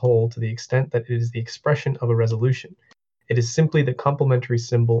being's whole to the extent that it is the expression of a resolution. It is simply the complementary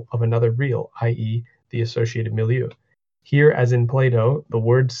symbol of another real, i.e., the associated milieu. Here, as in Plato, the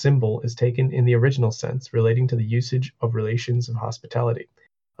word symbol is taken in the original sense, relating to the usage of relations of hospitality.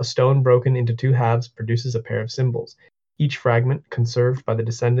 A stone broken into two halves produces a pair of symbols, each fragment, conserved by the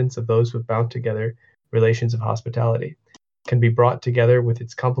descendants of those who have bound together relations of hospitality, can be brought together with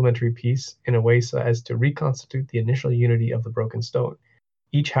its complementary piece in a way so as to reconstitute the initial unity of the broken stone.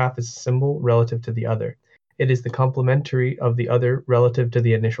 Each half is a symbol relative to the other. It is the complementary of the other relative to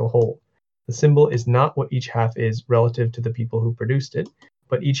the initial whole. The symbol is not what each half is relative to the people who produced it,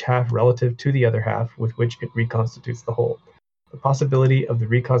 but each half relative to the other half with which it reconstitutes the whole. The possibility of the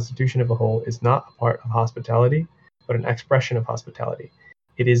reconstitution of a whole is not a part of hospitality, but an expression of hospitality.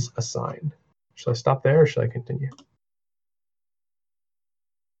 It is a sign. Shall I stop there or shall I continue?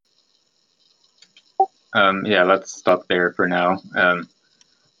 Yeah, let's stop there for now.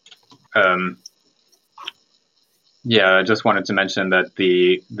 Yeah, I just wanted to mention that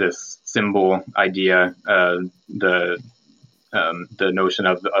this symbol idea, the notion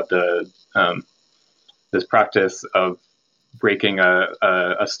of this practice of breaking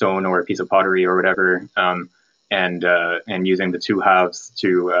a stone or a piece of pottery or whatever, and using the two halves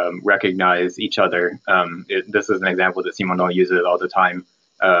to recognize each other. This is an example that Simondon uses all the time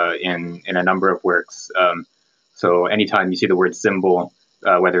in a number of works. So anytime you see the word symbol,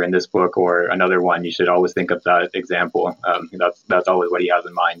 whether in this book or another one, you should always think of that example. That's always what he has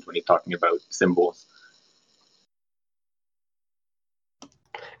in mind when he's talking about symbols.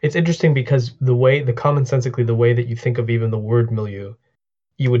 It's interesting because commonsensically, the way that you think of even the word milieu,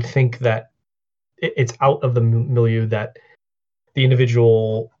 you would think that it's out of the milieu that the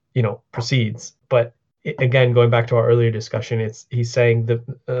individual, proceeds. But again, going back to our earlier discussion, he's saying that.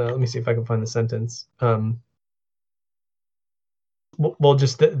 Let me see if I can find the sentence. Well,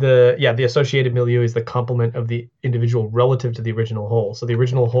 just the associated milieu is the complement of the individual relative to the original whole. So the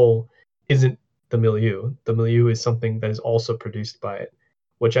original whole isn't the milieu. The milieu is something that is also produced by it,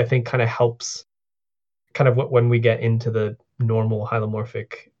 which I think kind of helps when we get into the normal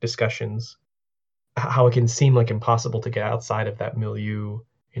hylomorphic discussions, how it can seem like impossible to get outside of that milieu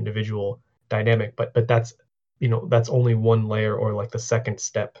individual dynamic. But that's that's only one layer, or like the second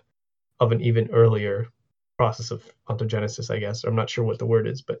step of an even earlier process of ontogenesis, I guess. I'm not sure what the word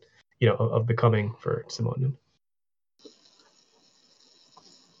is, but of becoming for Simondon.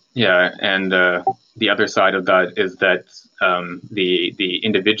 Yeah, and the other side of that is that the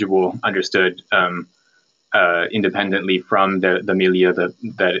individual understood independently from the milieu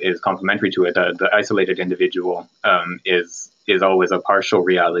that is complementary to it. The isolated individual is always a partial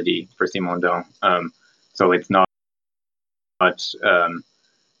reality for Simondon. So it's not much.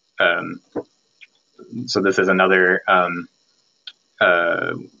 So this is another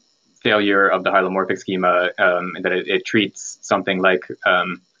failure of the hylomorphic schema, that it treats something like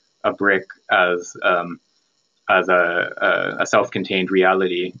a brick as a self-contained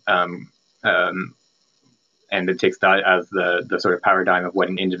reality, and it takes that as the sort of paradigm of what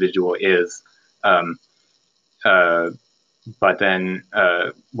an individual is. But then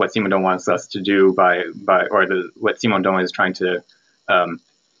what Simondon wants us to do what Simondon is trying to,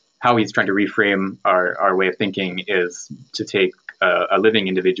 how he's trying to reframe our way of thinking is to take a living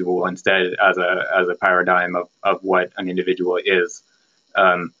individual instead as a paradigm of what an individual is.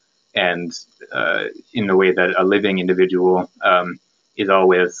 And in the way that a living individual is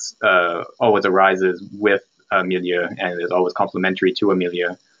always arises with a milieu and is always complementary to a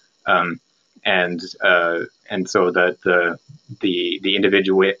milieu. And so that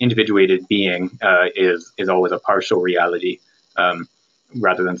the individuated being is always a partial reality,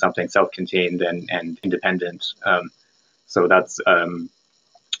 rather than something self-contained and independent. So that's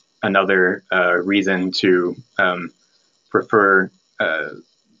another reason to prefer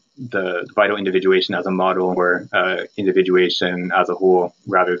the vital individuation as a model, or individuation as a whole,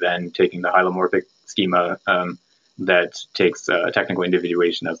 rather than taking the hylomorphic schema that takes technical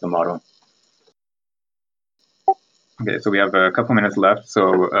individuation as the model. Okay, so we have a couple minutes left,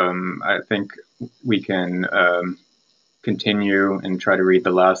 so I think we can continue and try to read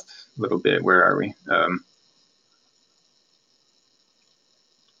the last little bit. Where are we?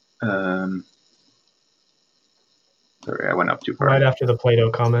 Sorry, I went up too far. Right after the Plato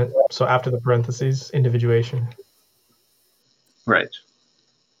comment, so after the parentheses, individuation. Right.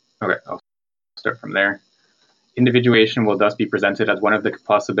 Okay, I'll start from there. Individuation will thus be presented as one of the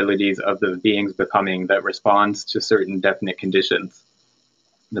possibilities of the being's becoming that responds to certain definite conditions.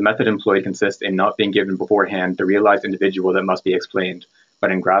 The method employed consists in not being given beforehand the realized individual that must be explained,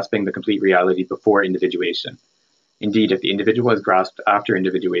 but in grasping the complete reality before individuation. Indeed, if the individual is grasped after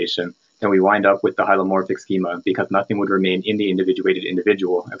individuation, then we wind up with the hylomorphic schema, because nothing would remain in the individuated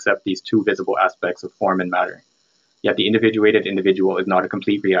individual except these two visible aspects of form and matter. Yet the individuated individual is not a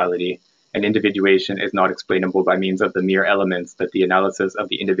complete reality, and individuation is not explainable by means of the mere elements that the analysis of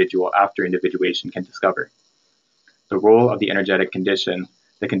the individual after individuation can discover. The role of the energetic condition,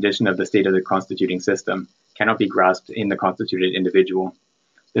 the condition of the state of the constituting system, cannot be grasped in the constituted individual.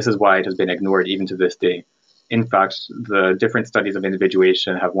 This is why it has been ignored even to this day. In fact, the different studies of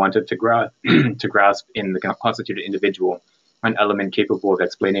individuation have wanted to grasp in the constituted individual an element capable of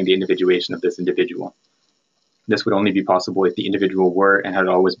explaining the individuation of this individual. This would only be possible if the individual were and had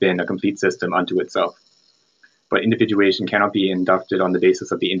always been a complete system unto itself. But individuation cannot be inducted on the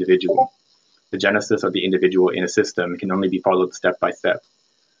basis of the individual. The genesis of the individual in a system can only be followed step by step.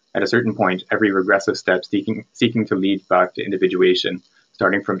 At a certain point, every regressive step seeking to lead back to individuation,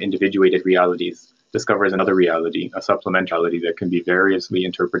 starting from individuated realities, discovers another reality, a supplementality that can be variously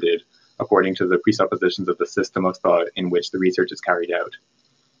interpreted according to the presuppositions of the system of thought in which the research is carried out.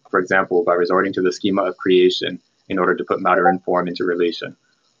 For example, by resorting to the schema of creation in order to put matter and form into relation,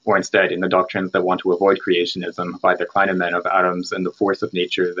 or instead, in the doctrines that want to avoid creationism, by the Kleinemann of atoms and the force of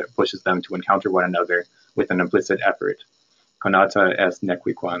nature that pushes them to encounter one another with an implicit effort. Conata est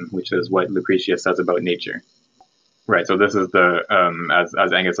nequiquam, which is what Lucretius says about nature. Right. So this is the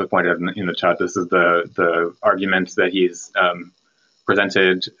as Angus has pointed out in the chat. This is the argument that he's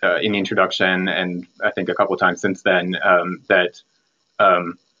presented in the introduction, and I think a couple of times since then, that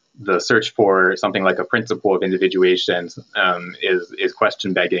the search for something like a principle of individuation is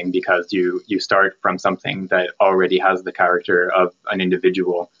question begging, because you start from something that already has the character of an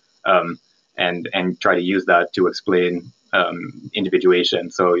individual, and try to use that to explain individuation.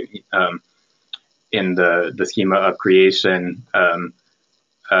 So in the schema of creation,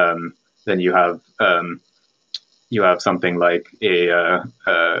 then you have something like a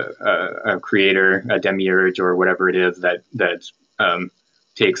creator, a demiurge, or whatever it is that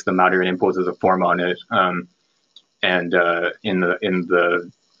takes the matter and imposes a form on it. And in the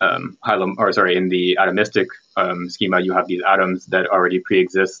atomistic schema, you have these atoms that already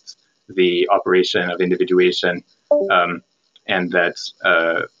pre-exist the operation of individuation, and that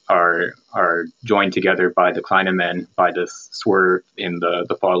are joined together by the Kleinemann, by this swerve in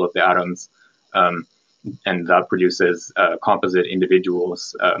the fall of the atoms, and that produces composite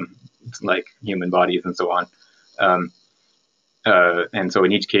individuals, like human bodies and so on. And so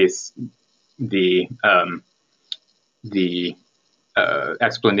in each case, the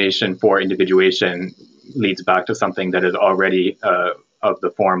explanation for individuation leads back to something that is already of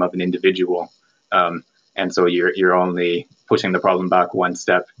the form of an individual. And so you're only pushing the problem back one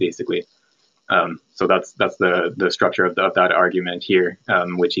step, basically. So that's the structure of that argument here,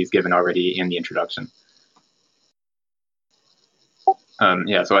 which he's given already in the introduction.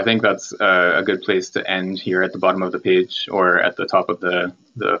 So I think that's a good place to end here at the bottom of the page, or at the top of the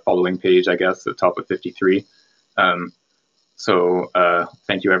following page, I guess, the top of 53. Thank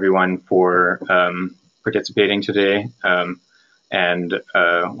you everyone for participating today, and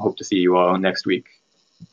hope to see you all next week.